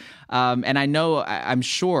life. And I'm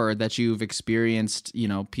sure that you've experienced,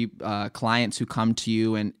 clients who come to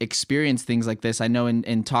you and experience things like this. I know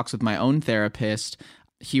in talks with my own therapist,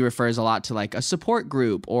 he refers a lot to like a support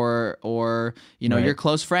group or you know, Right. your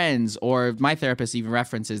close friends, or my therapist even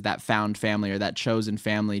references that found family or that chosen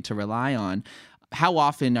family to rely on. How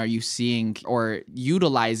often are you seeing or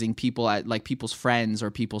utilizing people at like people's friends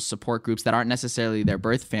or people's support groups that aren't necessarily their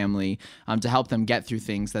birth family to help them get through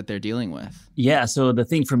things that they're dealing with? Yeah. So the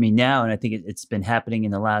thing for me now, and I think it's been happening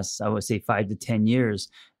in the last, I would say 5 to 10 years,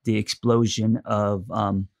 the explosion of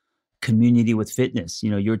community with fitness.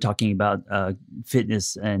 You know, you were talking about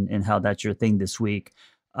fitness and how that's your thing this week.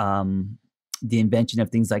 The invention of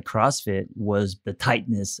things like CrossFit was the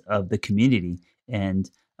tightness of the community.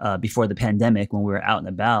 And before the pandemic, when we were out and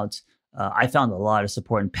about, I found a lot of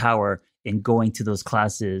support and power in going to those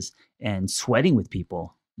classes and sweating with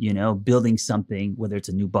people, you know, building something, whether it's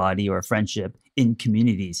a new body or a friendship in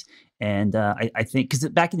communities. And I think because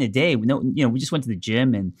back in the day, we just went to the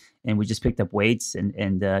gym and we just picked up weights and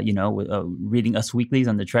reading Us Weeklies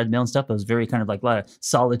on the treadmill and stuff. It was very kind of like a lot of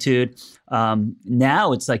solitude.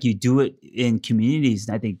 Now it's like you do it in communities,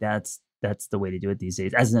 and I think that's the way to do it these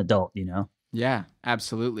days as an adult, you know. Yeah,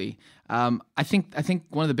 absolutely. I think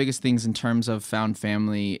one of the biggest things in terms of found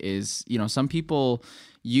family is, you know, some people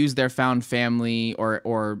use their found family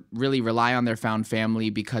or really rely on their found family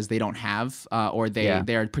because they don't have or they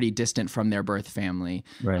are pretty distant from their birth family,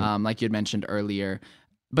 Right. Like you had mentioned earlier.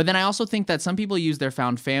 But then I also think that some people use their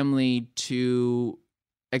found family to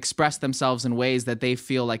express themselves in ways that they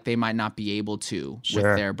feel like they might not be able to with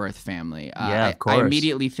their birth family. Yeah, of course. I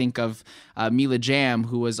immediately think of Mila Jam,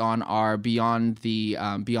 who was on our Beyond the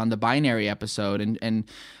Binary episode, and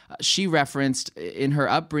she referenced in her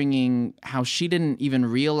upbringing how she didn't even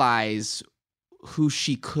realize who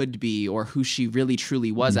she could be or who she really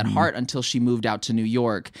truly was at heart until she moved out to New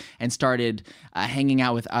York and started hanging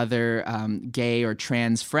out with other gay or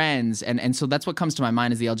trans friends. And so that's what comes to my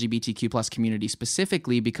mind is the LGBTQ plus community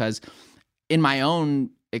specifically, because in my own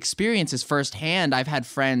experiences firsthand, I've had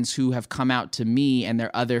friends who have come out to me and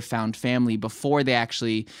their other found family before they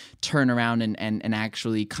actually turn around and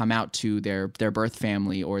actually come out to their birth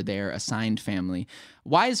family or their assigned family.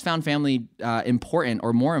 Why is found family important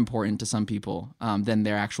or more important to some people than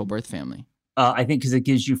their actual birth family? I think because it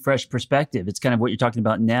gives you fresh perspective. It's kind of what you're talking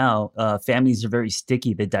about now. Families are very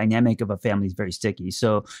sticky. The dynamic of a family is very sticky.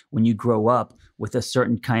 So when you grow up with a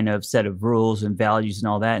certain kind of set of rules and values and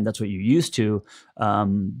all that, and that's what you're used to,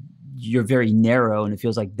 you're very narrow, and it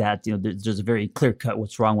feels like that. You know, there's a very clear cut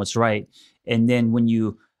what's wrong, what's right. And then when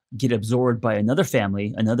you get absorbed by another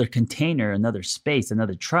family, another container, another space,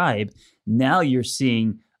 another tribe, now you're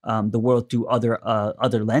seeing the world through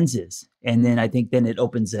other lenses. And then I think then it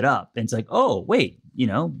opens it up. And it's like, oh, wait, you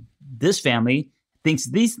know, this family thinks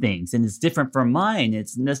these things and it's different from mine.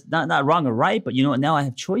 It's not wrong or right, but you know what? Now I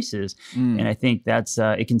have choices. And I think that's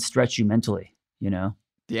it can stretch you mentally, you know?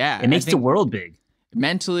 Yeah. It makes the world big.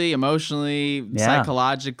 Mentally, emotionally,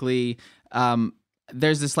 psychologically.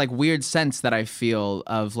 There's this like weird sense that I feel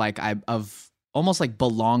of like of almost like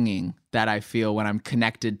belonging that I feel when I'm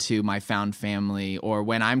connected to my found family, or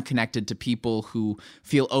when I'm connected to people who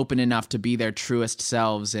feel open enough to be their truest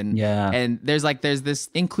selves. And there's this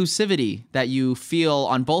inclusivity that you feel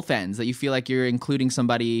on both ends, that you feel like you're including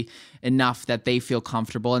somebody enough that they feel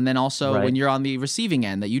comfortable. And then also when you're on the receiving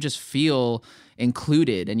end, that you just feel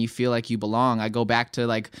included and you feel like you belong. I go back to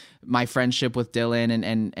like my friendship with Dylan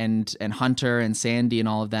and Hunter and Sandy and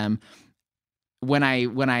all of them. When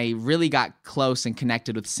I really got close and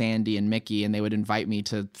connected with Sandy and Mickey, and they would invite me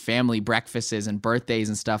to family breakfasts and birthdays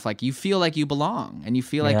and stuff, like you feel like you belong and you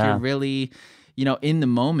feel like you're really, you know, in the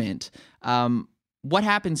moment. What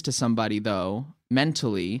happens to somebody though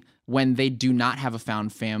mentally when they do not have a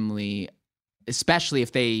found family, especially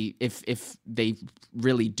if they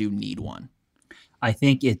really do need one? I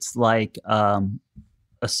think it's like a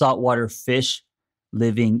saltwater fish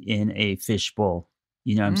living in a fishbowl.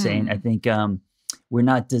 You know what I'm saying? I think we're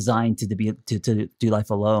not designed to do life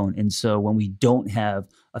alone. And so when we don't have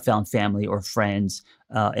a found family or friends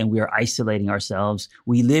and we are isolating ourselves,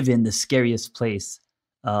 we live in the scariest place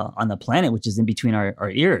on the planet, which is in between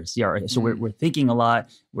our ears. So we're thinking a lot.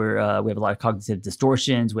 We have a lot of cognitive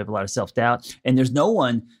distortions. We have a lot of self-doubt. And there's no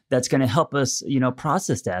one that's going to help us, you know,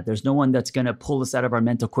 process that. There's no one that's going to pull us out of our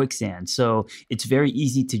mental quicksand. So it's very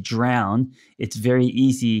easy to drown. It's very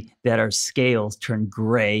easy that our scales turn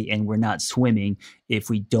gray and we're not swimming if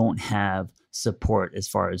we don't have support as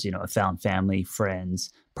far as, you know, a found family,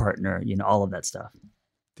 friends, partner, you know, all of that stuff.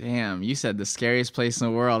 Damn, you said the scariest place in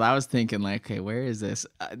the world. I was thinking like, okay, where is this?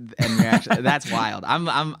 And you're actually, that's wild.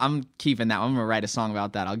 I'm keeping that. I'm gonna write a song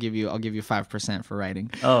about that. I'll give you 5% for writing.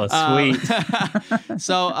 Oh, sweet.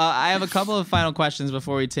 So I have a couple of final questions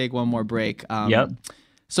before we take one more break. Yep.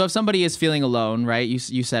 So if somebody is feeling alone, right?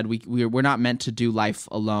 You said we're not meant to do life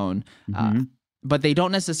alone, but they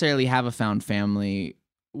don't necessarily have a found family.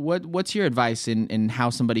 What's your advice in how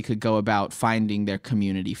somebody could go about finding their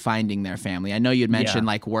community, finding their family? I know you'd mentioned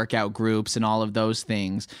like workout groups and all of those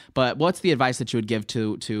things, but what's the advice that you would give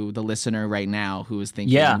to the listener right now who is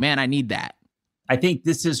thinking, man, I need that? I think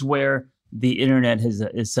this is where the internet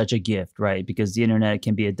is such a gift, right? Because the internet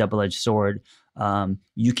can be a double-edged sword.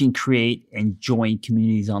 You can create and join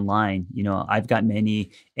communities online. You know, I've got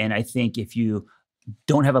many, and I think if you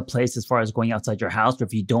don't have a place as far as going outside your house, or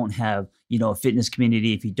if you don't have, you know, a fitness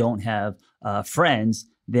community, if you don't have friends,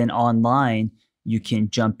 then online you can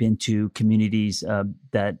jump into communities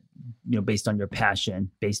that, you know, based on your passion,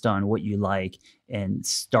 based on what you like, and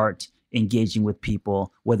start engaging with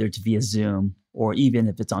people, whether it's via Zoom or even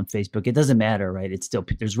if it's on Facebook. It doesn't matter, right? It's still,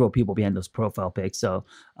 there's real people behind those profile pics. So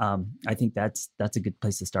I think that's a good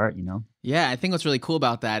place to start, you know? Yeah, I think what's really cool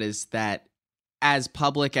about that is that as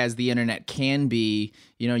public as the internet can be,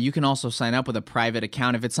 you know, you can also sign up with a private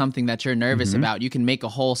account. If it's something that you're nervous about, you can make a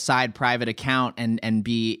whole side private account and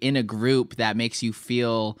be in a group that makes you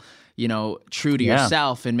feel, you know, true to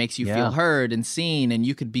yourself and makes you feel heard and seen. And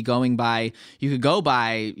you could go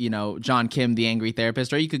by, you know, John Kim, the angry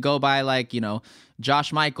therapist, or you could go by like, you know,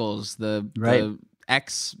 Josh Michaels, the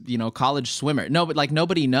ex, you know, college swimmer. No, but like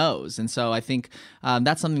nobody knows. And so I think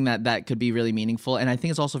that's something that could be really meaningful. And I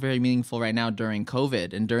think it's also very meaningful right now during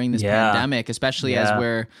COVID and during this pandemic, especially as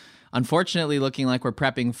we're unfortunately looking like we're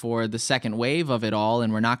prepping for the second wave of it all,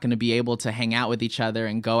 and we're not going to be able to hang out with each other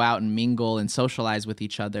and go out and mingle and socialize with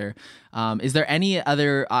each other. Is there any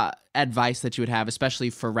other advice that you would have, especially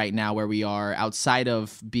for right now where we are outside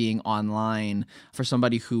of being online, for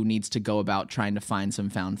somebody who needs to go about trying to find some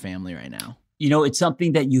found family right now? You know, it's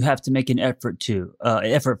something that you have to make an effort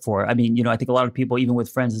for. I mean, you know, I think a lot of people, even with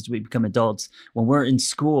friends as we become adults, when we're in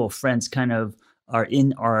school, friends kind of are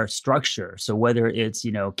in our structure. So whether it's,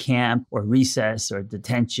 you know, camp or recess or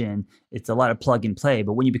detention, it's a lot of plug and play.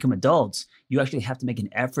 But when you become adults, you actually have to make an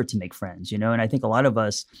effort to make friends, you know? And I think a lot of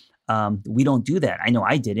us, we don't do that. I know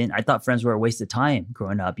I didn't. I thought friends were a waste of time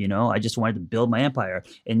growing up, you know? I just wanted to build my empire.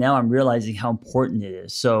 And now I'm realizing how important it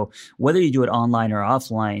is. So whether you do it online or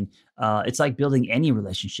offline, it's like building any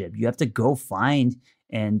relationship. You have to go find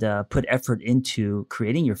and put effort into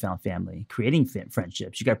creating your found family, creating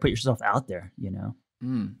friendships. You got to put yourself out there, you know?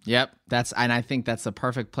 Yep. And I think that's the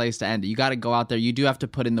perfect place to end it. You got to go out there. You do have to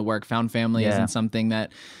put in the work. Found family isn't something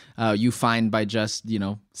that you find by just, you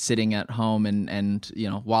know, sitting at home and, you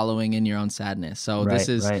know, wallowing in your own sadness. So this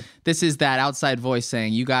is that outside voice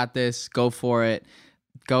saying, you got this, go for it.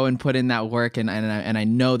 Go and put in that work. And I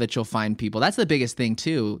know that you'll find people. That's the biggest thing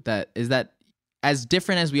too, that as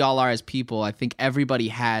different as we all are as people, I think everybody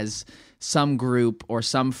has some group or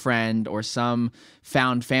some friend or some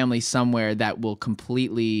found family somewhere that will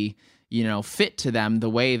completely, you know, fit to them the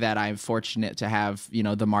way that I'm fortunate to have, you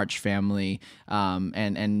know, the March family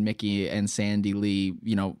and Mickey and Sandy Lee,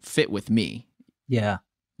 you know, fit with me. Yeah.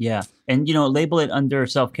 Yeah. And, you know, label it under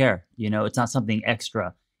self-care. You know, it's not something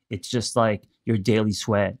extra. It's just like your daily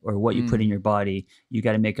sweat or what you put in your body. You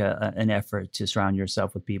got to make an effort to surround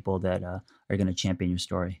yourself with people that are going to champion your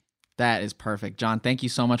story. That is perfect. John, thank you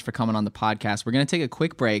so much for coming on the podcast. We're going to take a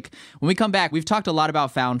quick break. When we come back, we've talked a lot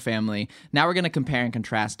about found family. Now we're going to compare and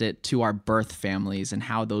contrast it to our birth families and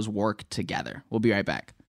how those work together. We'll be right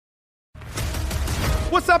back.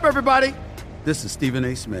 What's up, everybody? This is Stephen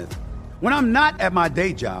A. Smith. When I'm not at my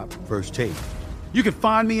day job, First Take, you can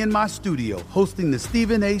find me in my studio hosting the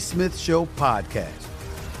Stephen A. Smith Show podcast.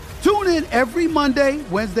 Tune in every Monday,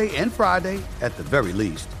 Wednesday, and Friday, at the very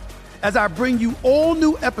least, as I bring you all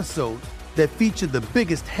new episodes that feature the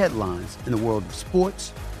biggest headlines in the world of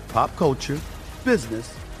sports, pop culture,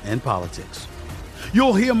 business, and politics.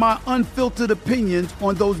 You'll hear my unfiltered opinions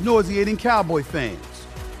on those nauseating Cowboy fans,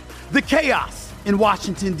 the chaos in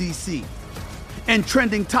Washington, D.C., and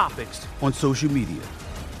trending topics on social media,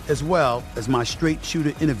 as well as my straight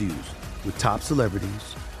shooter interviews with top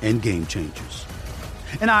celebrities and game changers.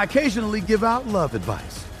 And I occasionally give out love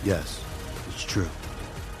advice. Yes, it's true.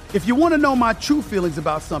 If you want to know my true feelings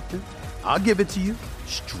about something, I'll give it to you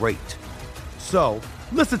straight. So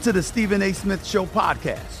listen to the Stephen A. Smith Show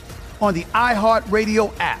podcast on the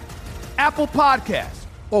iHeartRadio app, Apple Podcasts,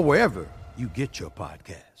 or wherever you get your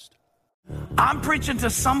podcast. I'm preaching to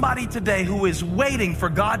somebody today who is waiting for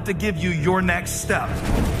God to give you your next step.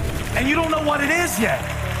 And you don't know what it is yet.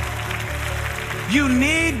 You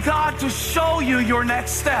need God to show you your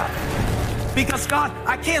next step. Because God,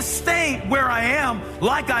 I can't stay where I am,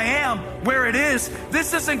 like I am, where it is.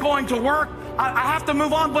 This isn't going to work. I have to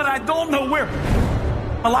move on, but I don't know where.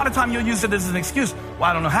 A lot of time you'll use it as an excuse. Well,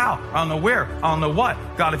 I don't know how. I don't know where. I don't know what.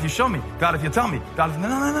 God, if you show me. God, if you tell me. God, if...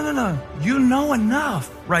 No. You know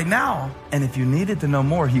enough right now. And if you needed to know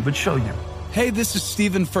more, he would show you. Hey, this is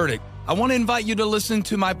Stephen Furtick. I want to invite you to listen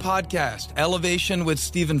to my podcast, Elevation with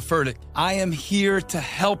Stephen Furtick. I am here to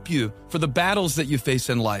help you for the battles that you face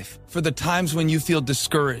in life, for the times when you feel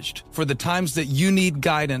discouraged, for the times that you need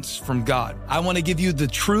guidance from God. I want to give you the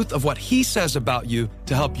truth of what he says about you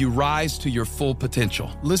to help you rise to your full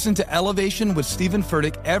potential. Listen to Elevation with Stephen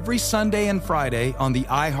Furtick every Sunday and Friday on the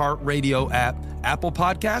iHeartRadio app, Apple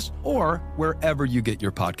Podcasts, or wherever you get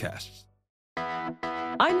your podcasts.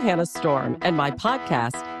 I'm Hannah Storm, and my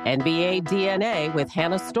podcast, NBA DNA with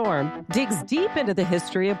Hannah Storm, digs deep into the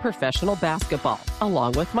history of professional basketball,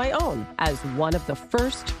 along with my own, as one of the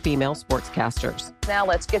first female sportscasters. Now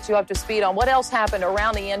let's get you up to speed on what else happened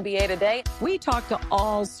around the NBA today. We talked to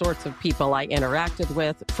all sorts of people I interacted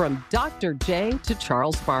with, from Dr. J to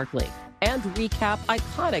Charles Barkley, and recap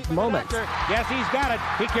iconic moments. Yes, he's got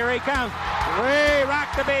it. Here he comes. Way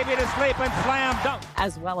rock the baby to sleep and slam dunk.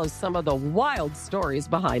 As well as some of the wild stories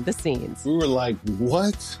behind the scenes. We were like,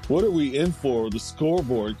 what? What are we in for? The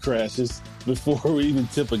scoreboard crashes before we even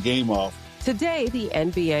tip a game off. Today, the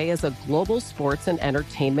NBA is a global sports and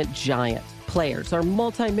entertainment giant. Players are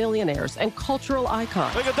multimillionaires and cultural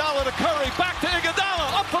icons. Iguodala to Curry, back to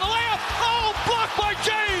Iguodala, up for the layup. Oh, blocked by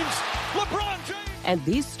James. LeBron James. And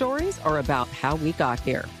these stories are about how we got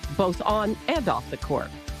here, both on and off the court.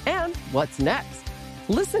 And what's next?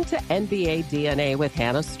 Listen to NBA DNA with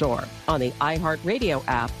Hannah Storm on the iHeartRadio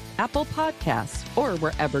app, Apple Podcasts, or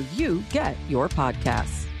wherever you get your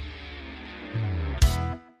podcasts.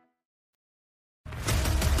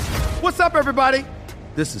 What's up, everybody?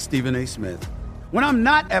 This is Stephen A. Smith. When I'm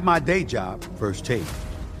not at my day job, First Take,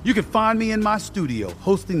 you can find me in my studio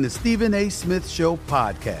hosting the Stephen A. Smith Show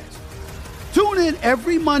podcast. Tune in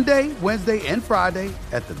every Monday, Wednesday, and Friday,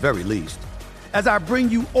 at the very least, as I bring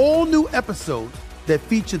you all new episodes that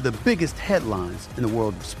feature the biggest headlines in the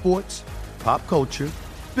world of sports, pop culture,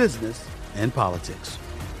 business, and politics.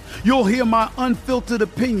 You'll hear my unfiltered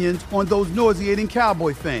opinions on those nauseating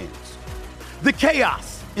Cowboy fans, the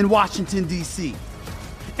chaos in Washington, D.C.,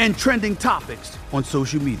 and trending topics on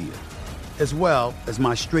social media, as well as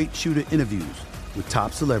my straight shooter interviews with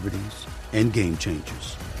top celebrities and game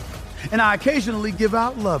changers. And I occasionally give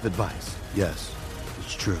out love advice. Yes,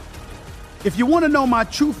 it's true. If you want to know my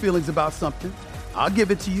true feelings about something, I'll give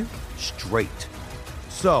it to you straight.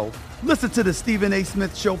 So listen to the Stephen A.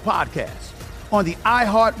 Smith Show podcast on the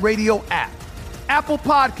iHeartRadio app, Apple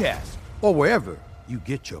Podcasts, or wherever you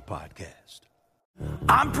get your podcast.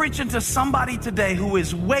 I'm preaching to somebody today who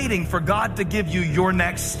is waiting for God to give you your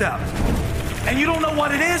next step. And you don't know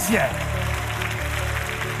what it is yet.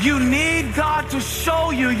 You need God to show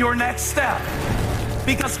you your next step.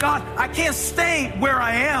 Because God, I can't stay where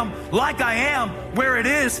I am, like I am, where it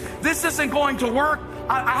is. This isn't going to work.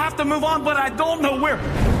 I have to move on, but I don't know where.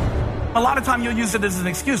 A lot of time you'll use it as an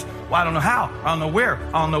excuse. Well, I don't know how. I don't know where.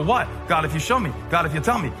 I don't know what. God, if you show me. God, if you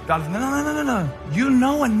tell me. God, if... No. You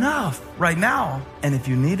know enough right now. And if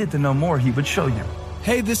you needed to know more, he would show you.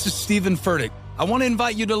 Hey, this is Stephen Furtick. I want to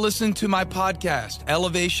invite you to listen to my podcast,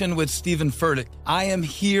 Elevation with Stephen Furtick. I am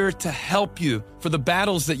here to help you for the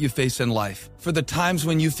battles that you face in life, for the times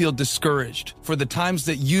when you feel discouraged, for the times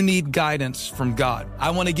that you need guidance from God. I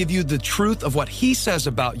want to give you the truth of what he says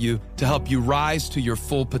about you to help you rise to your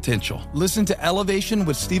full potential. Listen to Elevation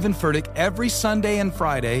with Stephen Furtick every Sunday and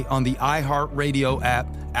Friday on the iHeartRadio app,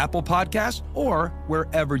 Apple Podcasts, or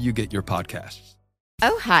wherever you get your podcasts.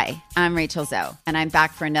 Oh, hi, I'm Rachel Zoe, and I'm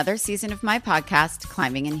back for another season of my podcast,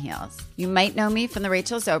 Climbing in Heels. You might know me from the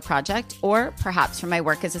Rachel Zoe Project, or perhaps from my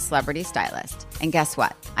work as a celebrity stylist. And guess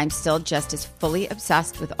what? I'm still just as fully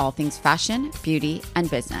obsessed with all things fashion, beauty, and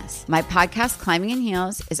business. My podcast, Climbing in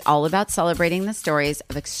Heels, is all about celebrating the stories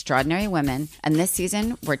of extraordinary women, and this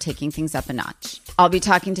season, we're taking things up a notch. I'll be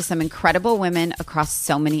talking to some incredible women across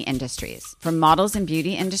so many industries, from models and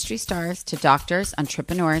beauty industry stars to doctors,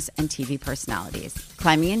 entrepreneurs, and TV personalities.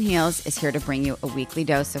 Climbing in Heels is here to bring you a weekly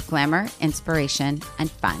dose of glamour, inspiration, and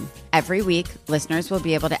fun. Every week, listeners will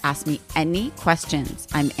be able to ask me any questions.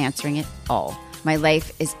 I'm answering it all. My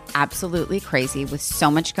life is absolutely crazy with so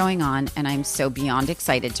much going on, and I'm so beyond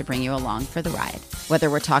excited to bring you along for the ride. Whether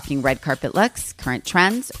we're talking red carpet looks, current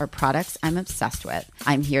trends, or products I'm obsessed with,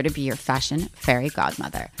 I'm here to be your fashion fairy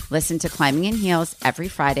godmother. Listen to Climbing in Heels every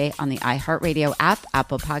Friday on the iHeartRadio app,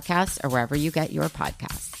 Apple Podcasts, or wherever you get your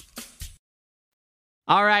podcasts.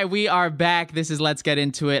 All right, we are back. This is Let's Get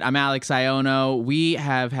Into It. I'm Alex Iono. We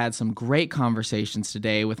have had some great conversations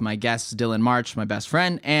today with my guests, Dylan March, my best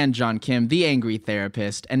friend, and John Kim, the angry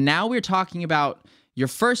therapist. And now we're talking about your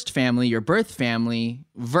first family, your birth family,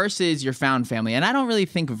 versus your found family. And I don't really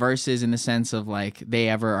think versus in the sense of like they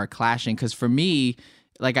ever are clashing, because for me,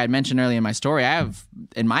 like I mentioned earlier in my story, I have,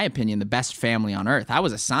 in my opinion, the best family on earth. I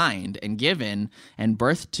was assigned and given and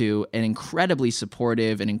birthed to an incredibly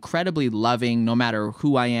supportive and incredibly loving, no matter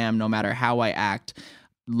who I am, no matter how I act,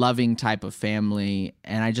 loving type of family.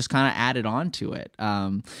 And I just kind of added on to it.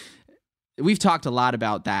 We've talked a lot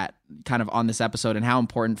about that kind of on this episode and how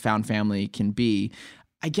important found family can be.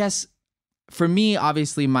 I guess for me,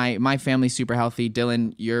 obviously, my family's super healthy.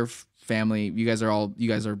 Dylan, your family, you guys are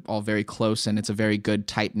all very close, and it's a very good,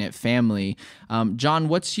 tight-knit family. John,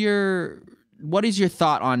 what is your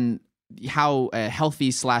thought on how a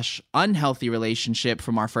healthy / unhealthy relationship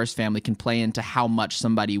from our first family can play into how much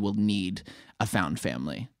somebody will need a found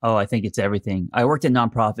family? Oh, I think it's everything. I worked in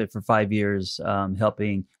nonprofit for 5 years,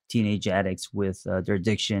 helping teenage addicts with their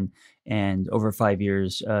addiction, and over 5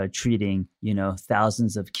 years treating,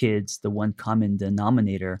 thousands of kids. The one common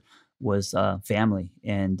denominator was family,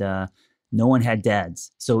 and no one had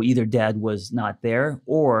dads. So either dad was not there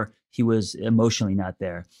or he was emotionally not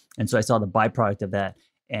there. And so I saw the byproduct of that.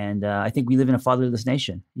 And I think we live in a fatherless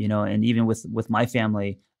nation, and even with my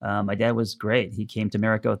family, my dad was great. He came to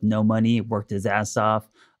America with no money, worked his ass off,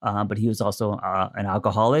 but he was also an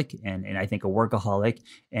alcoholic and I think a workaholic.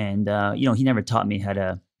 And, he never taught me how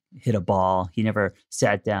to hit a ball. He never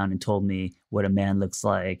sat down and told me what a man looks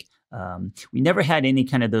like. We never had any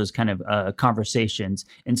kind of those kind of conversations.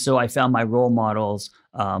 And so I found my role models,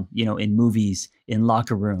 in movies, in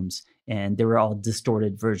locker rooms, and they were all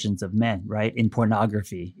distorted versions of men, right? In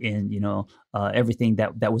pornography, in, everything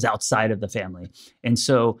that was outside of the family. And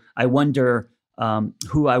so I wonder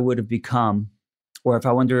who I would have become, or if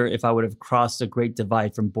I would have crossed a great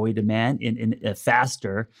divide from boy to man in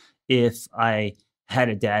faster if I had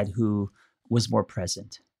a dad who was more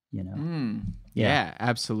present, Yeah,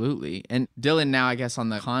 absolutely. And Dylan, now I guess on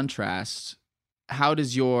the contrast, how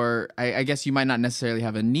does I guess you might not necessarily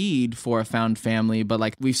have a need for a found family, but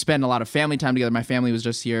like we've spent a lot of family time together. My family was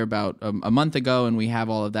just here about a month ago, and we have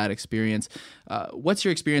all of that experience. What's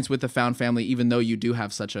your experience with the found family, even though you do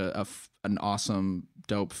have such an awesome,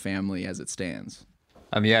 dope family as it stands?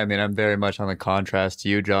 I'm very much on the contrast to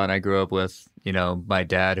you, John. I grew up with, my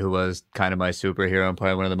dad, who was kind of my superhero and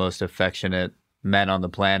probably one of the most affectionate men on the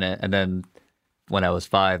planet. And then when I was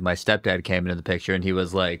 5, my stepdad came into the picture, and he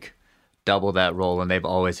was like double that role. And they've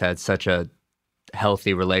always had such a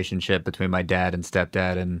healthy relationship between my dad and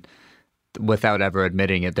stepdad. And without ever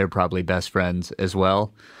admitting it, they're probably best friends as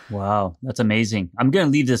well. Wow, that's amazing. I'm going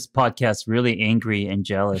to leave this podcast really angry and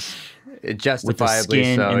jealous. Justifiably with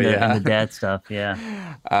the skin so, and the dad stuff, yeah.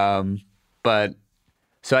 But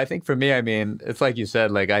so I think for me, it's like you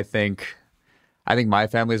said, like I think my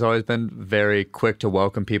family's always been very quick to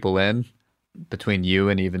welcome people in, between you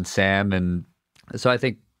and even Sam. And so I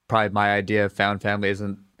think probably my idea of found family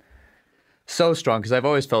isn't so strong because I've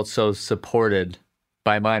always felt so supported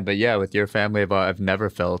by mine. But yeah, with your family, I've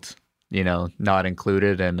never felt, not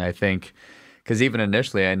included. And I think, because even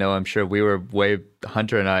initially, I'm sure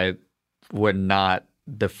Hunter and I were not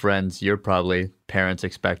the friends your probably parents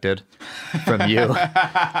expected from you.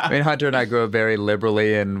 Hunter and I grew up very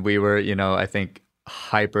liberally, and we were, I think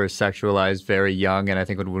hyper-sexualized very young. And I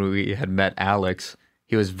think when we had met Alex,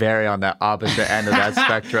 he was very on the opposite end of that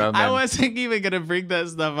spectrum. I wasn't even going to bring that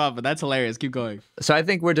stuff up, but that's hilarious. Keep going. So I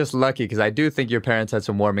think we're just lucky, because I do think your parents had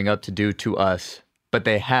some warming up to do to us, but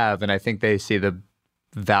they have, and I think they see the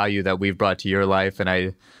value that we've brought to your life. And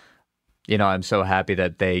I'm so happy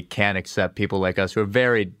that they can accept people like us who are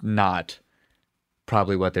very not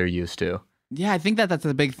probably what they're used to. Yeah, I think that's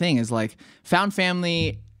the big thing is like found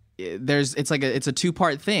family. It's a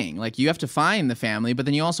 2-part thing. Like you have to find the family, but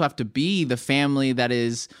then you also have to be the family that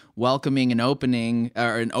is welcoming and open.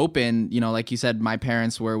 Like you said, my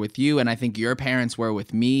parents were with you, and I think your parents were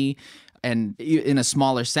with me. And in a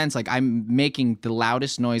smaller sense, like I'm making the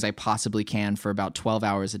loudest noise I possibly can for about 12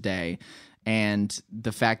 hours a day. And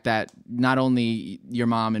the fact that not only your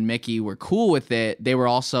mom and Mickey were cool with it, they were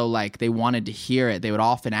also like, they wanted to hear it. They would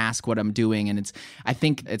often ask what I'm doing. And I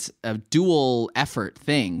think it's a dual effort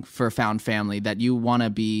thing for found family, that you want to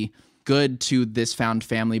be good to this found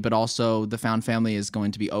family, but also the found family is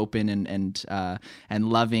going to be open and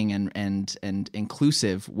loving and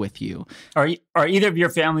inclusive with you. Are either of your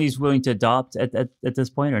families willing to adopt at this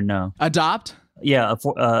point, or no? Adopt? Yeah, a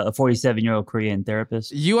 47-year-old Korean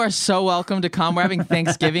therapist. You are so welcome to come. We're having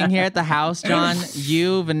Thanksgiving here at the house, John.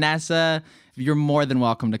 You, Vanessa, you're more than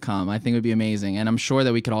welcome to come. I think it would be amazing. And I'm sure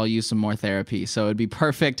that we could all use some more therapy. So it'd be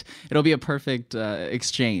perfect. It'll be a perfect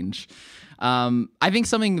exchange. I think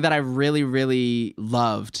something that I really, really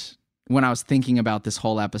loved when I was thinking about this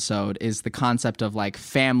whole episode is the concept of like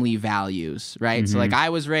family values, right? So like I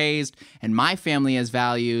was raised and my family has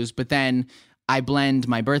values, but then I blend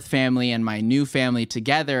my birth family and my new family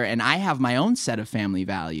together, and I have my own set of family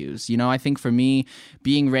values. You know, I think for me,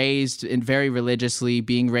 being raised very religiously,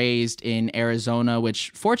 being raised in Arizona,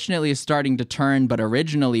 which fortunately is starting to turn, but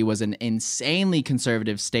originally was an insanely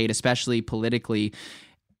conservative state, especially politically,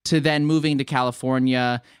 to then moving to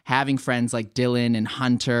California, having friends like Dylan and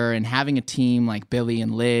Hunter, and having a team like Billy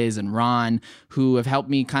and Liz and Ron who have helped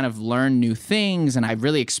me kind of learn new things. And I've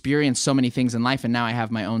really experienced so many things in life. And now I have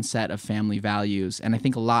my own set of family values. And I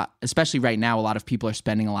think a lot, especially right now, a lot of people are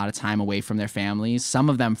spending a lot of time away from their families, some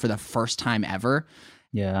of them for the first time ever.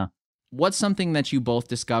 Yeah. What's something that you both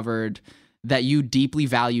discovered that you deeply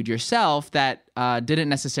valued yourself that didn't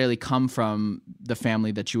necessarily come from the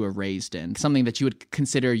family that you were raised in? Something that you would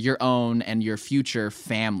consider your own and your future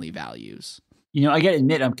family values? You know, I got to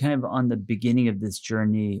admit, I'm kind of on the beginning of this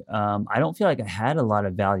journey. I don't feel like I had a lot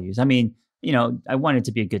of values. I mean, you know, I wanted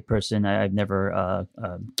to be a good person. I've never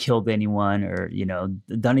killed anyone or, you know,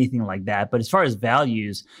 done anything like that. But as far as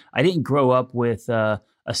values, I didn't grow up with a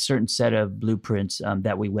certain set of blueprints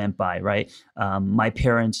that we went by, right? My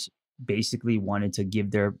parents basically wanted to give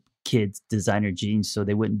their kids designer jeans so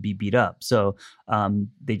they wouldn't be beat up. So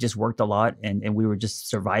they just worked a lot and we were just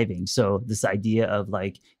surviving. So this idea of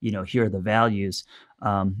like, you know, here are the values.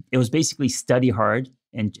 It was basically study hard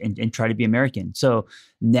and try to be American. So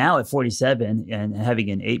now at 47 and having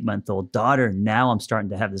an 8-month-old daughter, now I'm starting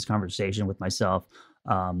to have this conversation with myself.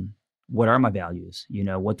 What are my values? You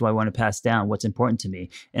know, what do I want to pass down? What's important to me?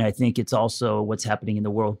 And I think it's also what's happening in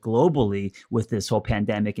the world globally with this whole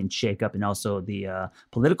pandemic and shakeup and also the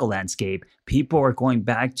political landscape. People are going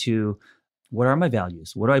back to what are my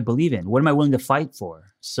values? What do I believe in? What am I willing to fight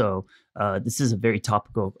for? So this is a very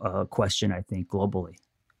topical question, I think, globally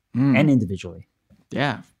and individually.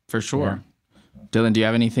 Yeah, for sure. Yeah. Dylan, do you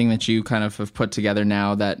have anything that you kind of have put together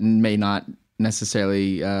now that may not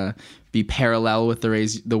necessarily be parallel with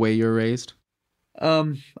the way you were raised?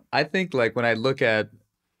 I think like when I look at,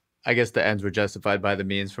 I guess the ends were justified by the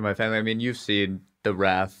means for my family. I mean, you've seen the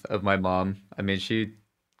wrath of my mom. I mean, she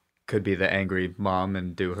could be the angry mom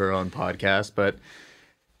and do her own podcast, but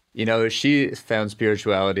you know, she found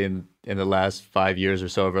spirituality in the last 5 years or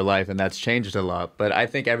so of her life, and that's changed a lot. But I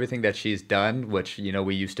think everything that she's done, which, you know,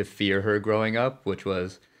 we used to fear her growing up,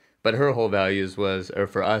 but her whole values was, or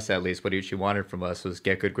for us at least, what she wanted from us was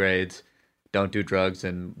get good grades, don't do drugs,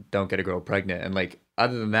 and don't get a girl pregnant. And like,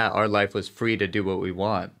 other than that, our life was free to do what we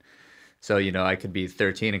want. So, you know, I could be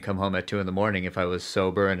 13 and come home at 2 a.m. if I was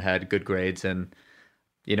sober and had good grades. And,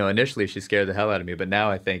 you know, initially she scared the hell out of me. But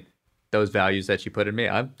now I think those values that she put in me,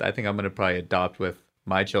 I think I'm going to probably adopt with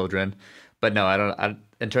my children. But no,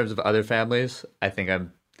 in terms of other families, I think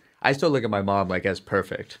I still look at my mom like as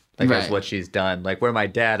perfect, like as what she's done. Like where my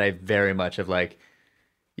dad, I very much have like,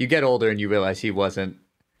 you get older and you realize he was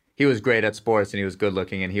great at sports and he was good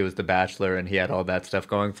looking and he was the bachelor and he had all that stuff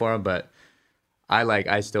going for him. But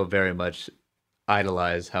I still very much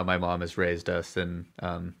idolize how my mom has raised us. And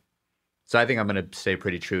so I think I'm going to stay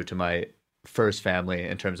pretty true to my first family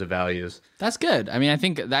in terms of values. That's good. I mean, I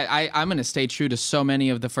think that I'm going to stay true to so many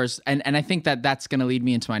of the first, and I think that that's going to lead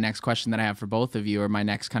me into my next question that I have for both of you, or my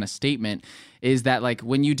next kind of statement, is that like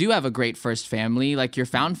when you do have a great first family, like your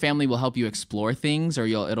found family will help you explore things, or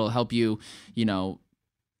it'll help you, you know,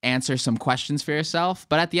 answer some questions for yourself.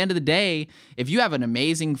 But at the end of the day, if you have an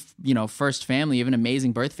amazing, you know, first family, you have an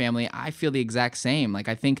amazing birth family, I feel the exact same. Like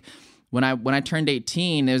I think when I turned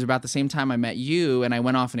 18, it was about the same time I met you, and I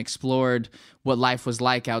went off and explored what life was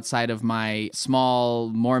like outside of my small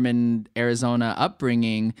Mormon Arizona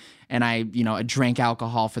upbringing. And I drank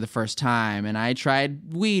alcohol for the first time, and I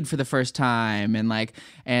tried weed for the first time,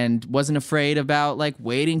 and wasn't afraid about like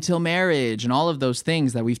waiting till marriage and all of those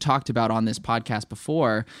things that we've talked about on this podcast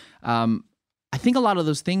before. I think a lot of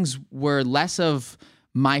those things were less of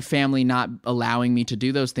my family not allowing me to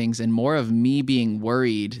do those things and more of me being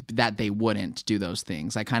worried that they wouldn't do those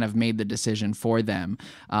things. I kind of made the decision for them.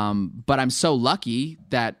 But I'm so lucky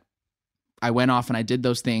that I went off and I did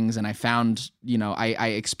those things, and I found, I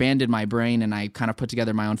expanded my brain, and I kind of put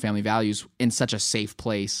together my own family values in such a safe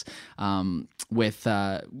place with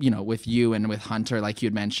you and with Hunter, like you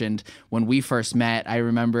had mentioned. When we first met, I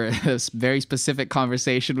remember this very specific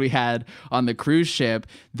conversation we had on the cruise ship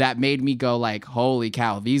that made me go like, holy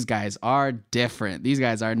cow, these guys are different. These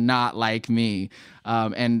guys are not like me.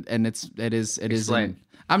 And it is. Explain.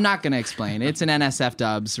 I'm not going to explain. It's an NSF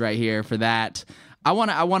dubs right here for that. I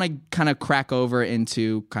want to kind of crack over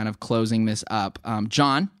into kind of closing this up.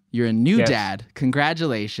 John, You're a new Yes. dad.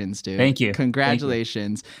 Congratulations, dude. Thank you.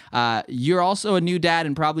 Congratulations. You're also a new dad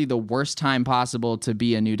and probably the worst time possible to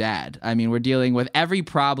be a new dad. I mean, we're dealing with every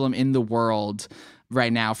problem in the world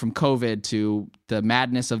right now, from COVID to the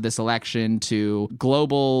madness of this election to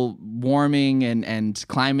global warming and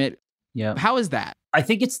climate. Yeah. How is that? I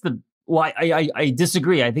think it's I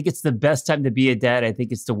disagree. I think it's the best time to be a dad. I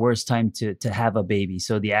think it's the worst time to have a baby.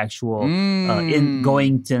 So the actual in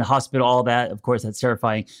going to the hospital, all that, of course, that's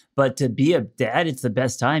terrifying. But to be a dad, it's the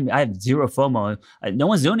best time. I have zero FOMO. No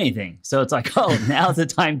one's doing anything. So it's like, oh, now's the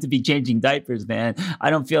time to be changing diapers, man. I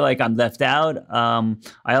don't feel like I'm left out.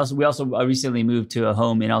 We also recently moved to a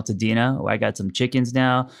home in Altadena where I got some chickens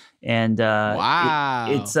now. And wow,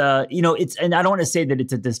 it's and I don't want to say that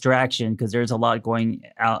it's a distraction because there's a lot going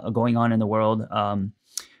on in the world.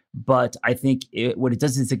 But I think what it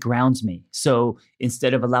does is it grounds me. So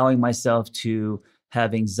instead of allowing myself to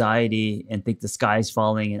have anxiety and think the sky's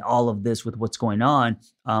falling and all of this with what's going on,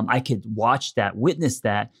 I could watch that, witness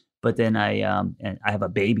that. But then I have a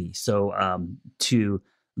baby, so to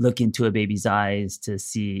look into a baby's eyes to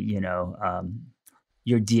see,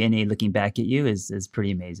 your DNA looking back at you is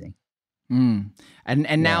pretty amazing.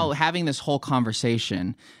 And now having this whole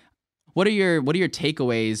conversation, what are your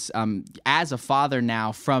takeaways as a father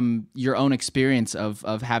now from your own experience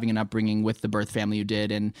of having an upbringing with the birth family you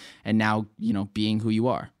did and now, being who you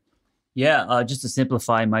are? Yeah, just to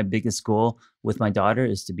simplify, my biggest goal with my daughter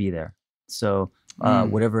is to be there. So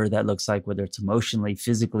whatever that looks like, whether it's emotionally,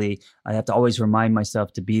 physically, I have to always remind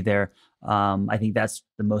myself to be there. I think that's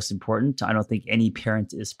the most important. I don't think any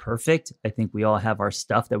parent is perfect. I think we all have our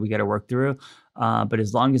stuff that we got to work through. But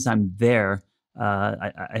as long as I'm there,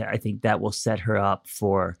 I think that will set her up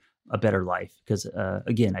for a better life. Because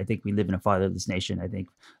again, I think we live in a fatherless nation. I think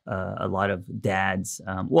a lot of dads,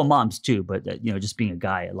 moms too, but just being a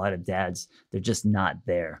guy, a lot of dads, they're just not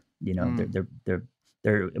there.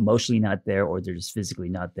 They're emotionally not there, or they're just physically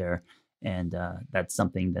not there. And that's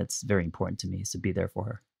something that's very important to me, is to be there for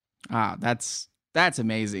her. Ah, that's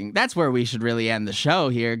amazing. That's where we should really end the show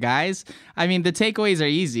here, guys. I mean, the takeaways are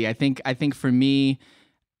easy. I think for me,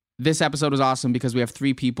 this episode was awesome because we have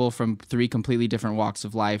three people from three completely different walks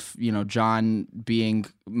of life. John being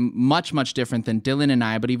much, much different than Dylan and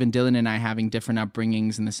I, but even Dylan and I having different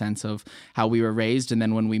upbringings in the sense of how we were raised. And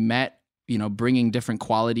then when we met, bringing different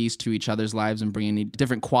qualities to each other's lives and bringing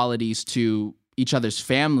different qualities to each other's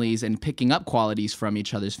families and picking up qualities from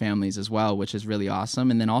each other's families as well, which is really awesome.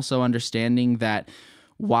 And then also understanding that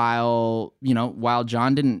while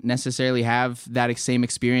John didn't necessarily have that same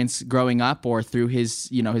experience growing up or through his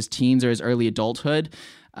teens or his early adulthood,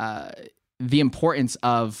 the importance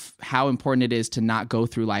of how important it is to not go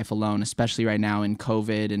through life alone, especially right now in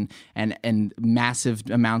COVID and massive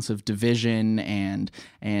amounts of division and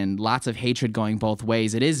lots of hatred going both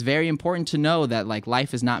ways. It is very important to know that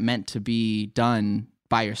life is not meant to be done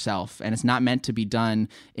by yourself, and it's not meant to be done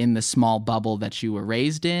in the small bubble that you were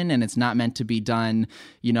raised in, and it's not meant to be done,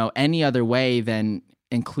 any other way than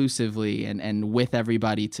inclusively and with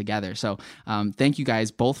everybody together. So thank you guys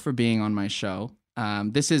both for being on my show.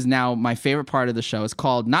 This is now my favorite part of the show. It's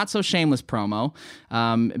called Not So Shameless Promo.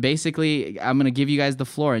 Basically, I'm going to give you guys the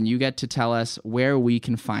floor, and you get to tell us where we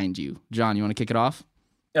can find you. John, you want to kick it off?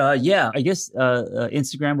 I guess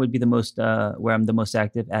Instagram would be the most where I'm the most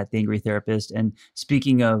active, at The Angry Therapist. And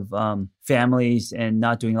speaking of families and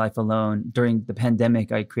not doing life alone, during the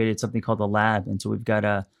pandemic, I created something called The Lab. And so we've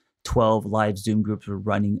got 12 live Zoom groups we're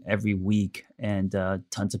running every week, and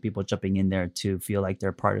tons of people jumping in there to feel like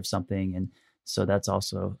they're part of something. And so that's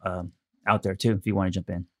also out there too, if you want to jump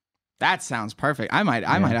in. That sounds perfect. I might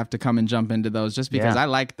have to come and jump into those just because I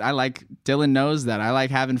like Dylan knows that I like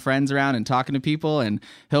having friends around and talking to people, and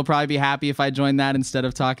he'll probably be happy if I join that instead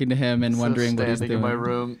of talking to him and wondering what he's doing. In my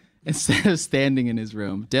room. Instead of standing in his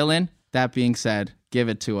room. Dylan, that being said, give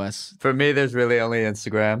it to us. For me, there's really only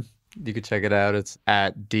Instagram. You can check it out. It's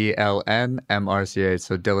at DLNMRCH,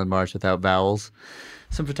 so Dylan March without vowels.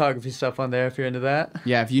 Some photography stuff on there if you're into that.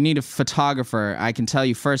 Yeah, if you need a photographer, I can tell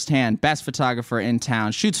you firsthand, best photographer in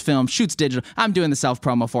town. Shoots film, shoots digital. I'm doing the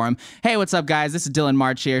self-promo for him. Hey, what's up, guys? This is Dylan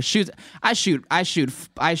March here. I shoot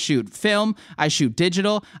film, I shoot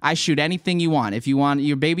digital, I shoot anything you want. If you want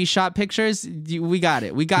your baby shot pictures, we got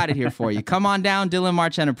it. We got it here for you. Come on down, Dylan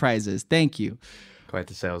March Enterprises. Thank you. Quite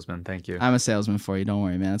the salesman. Thank you. I'm a salesman for you. Don't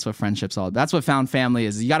worry, man. That's what friendship's all about. That's what found family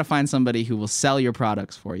is. You got to find somebody who will sell your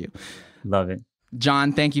products for you. Love it.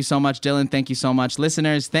 John, thank you so much. Dylan, thank you so much.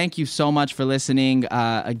 Listeners, thank you so much for listening.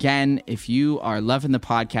 Again, if you are loving the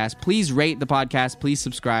podcast, please rate the podcast. Please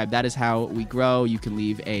subscribe. That is how we grow. You can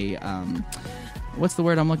leave a what's the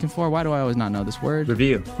word I'm looking for? Why do I always not know this word?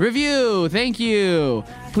 Review. Review. Thank you.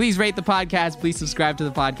 Please rate the podcast. Please subscribe to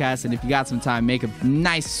the podcast. And if you got some time, make a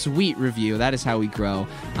nice, sweet review. That is how we grow.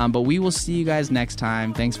 But we will see you guys next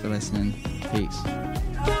time. Thanks for listening. Peace.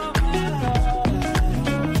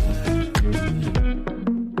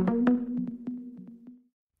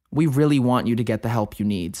 We really want you to get the help you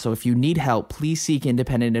need. So if you need help, please seek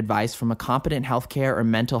independent advice from a competent healthcare or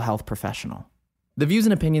mental health professional. The views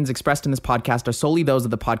and opinions expressed in this podcast are solely those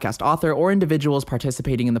of the podcast author or individuals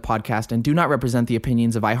participating in the podcast and do not represent the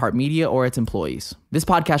opinions of iHeartMedia or its employees. This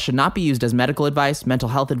podcast should not be used as medical advice, mental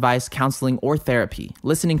health advice, counseling, or therapy.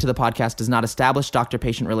 Listening to the podcast does not establish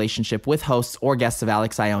doctor-patient relationship with hosts or guests of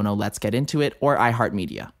Alex Iono, Let's Get Into It, or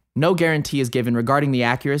iHeartMedia. No guarantee is given regarding the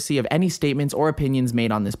accuracy of any statements or opinions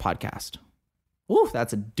made on this podcast. Ooh,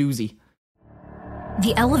 that's a doozy.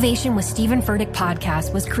 The Elevation with Stephen Furtick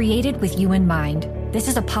podcast was created with you in mind. This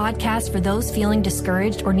is a podcast for those feeling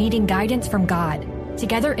discouraged or needing guidance from God.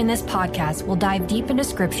 Together in this podcast, we'll dive deep into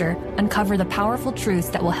scripture, uncover the powerful truths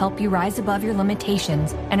that will help you rise above your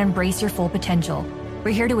limitations and embrace your full potential.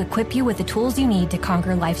 We're here to equip you with the tools you need to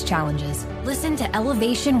conquer life's challenges. Listen to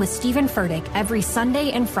Elevation with Stephen Furtick every Sunday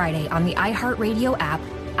and Friday on the iHeartRadio app,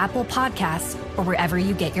 Apple Podcasts, or wherever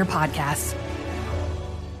you get your podcasts.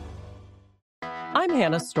 I'm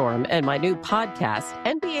Hannah Storm, and my new podcast,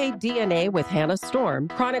 NBA DNA with Hannah Storm,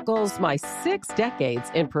 chronicles my 6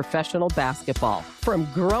 decades in professional basketball. From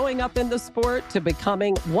growing up in the sport to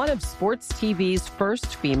becoming one of sports TV's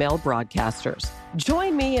first female broadcasters.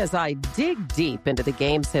 Join me as I dig deep into the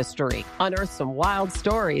game's history, unearth some wild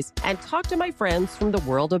stories, and talk to my friends from the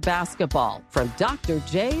world of basketball, from Dr.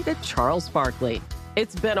 J to Charles Barkley.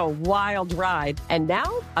 It's been a wild ride, and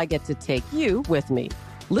now I get to take you with me.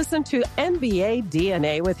 Listen to NBA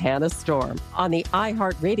DNA with Hannah Storm on the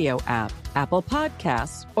iHeartRadio app, Apple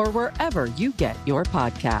Podcasts, or wherever you get your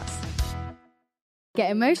podcasts. Get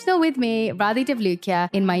emotional with me, Radhi Devlukia,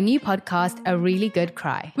 in my new podcast, A Really Good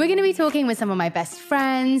Cry. We're going to be talking with some of my best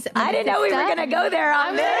friends. I didn't know we were going to go there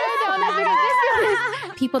on this.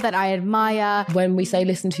 People that I admire. When we say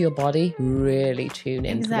listen to your body, really tune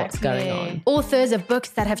into what's going on. Authors of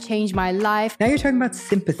books that have changed my life. Now you're talking about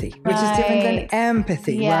sympathy, which is different than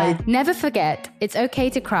empathy, right? Never forget, it's okay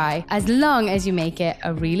to cry as long as you make it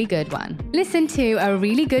a really good one. Listen to A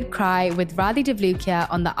Really Good Cry with Radhi Devlukia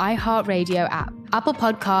on the iHeartRadio app, Apple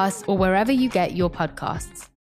Podcasts, or wherever you get your podcasts.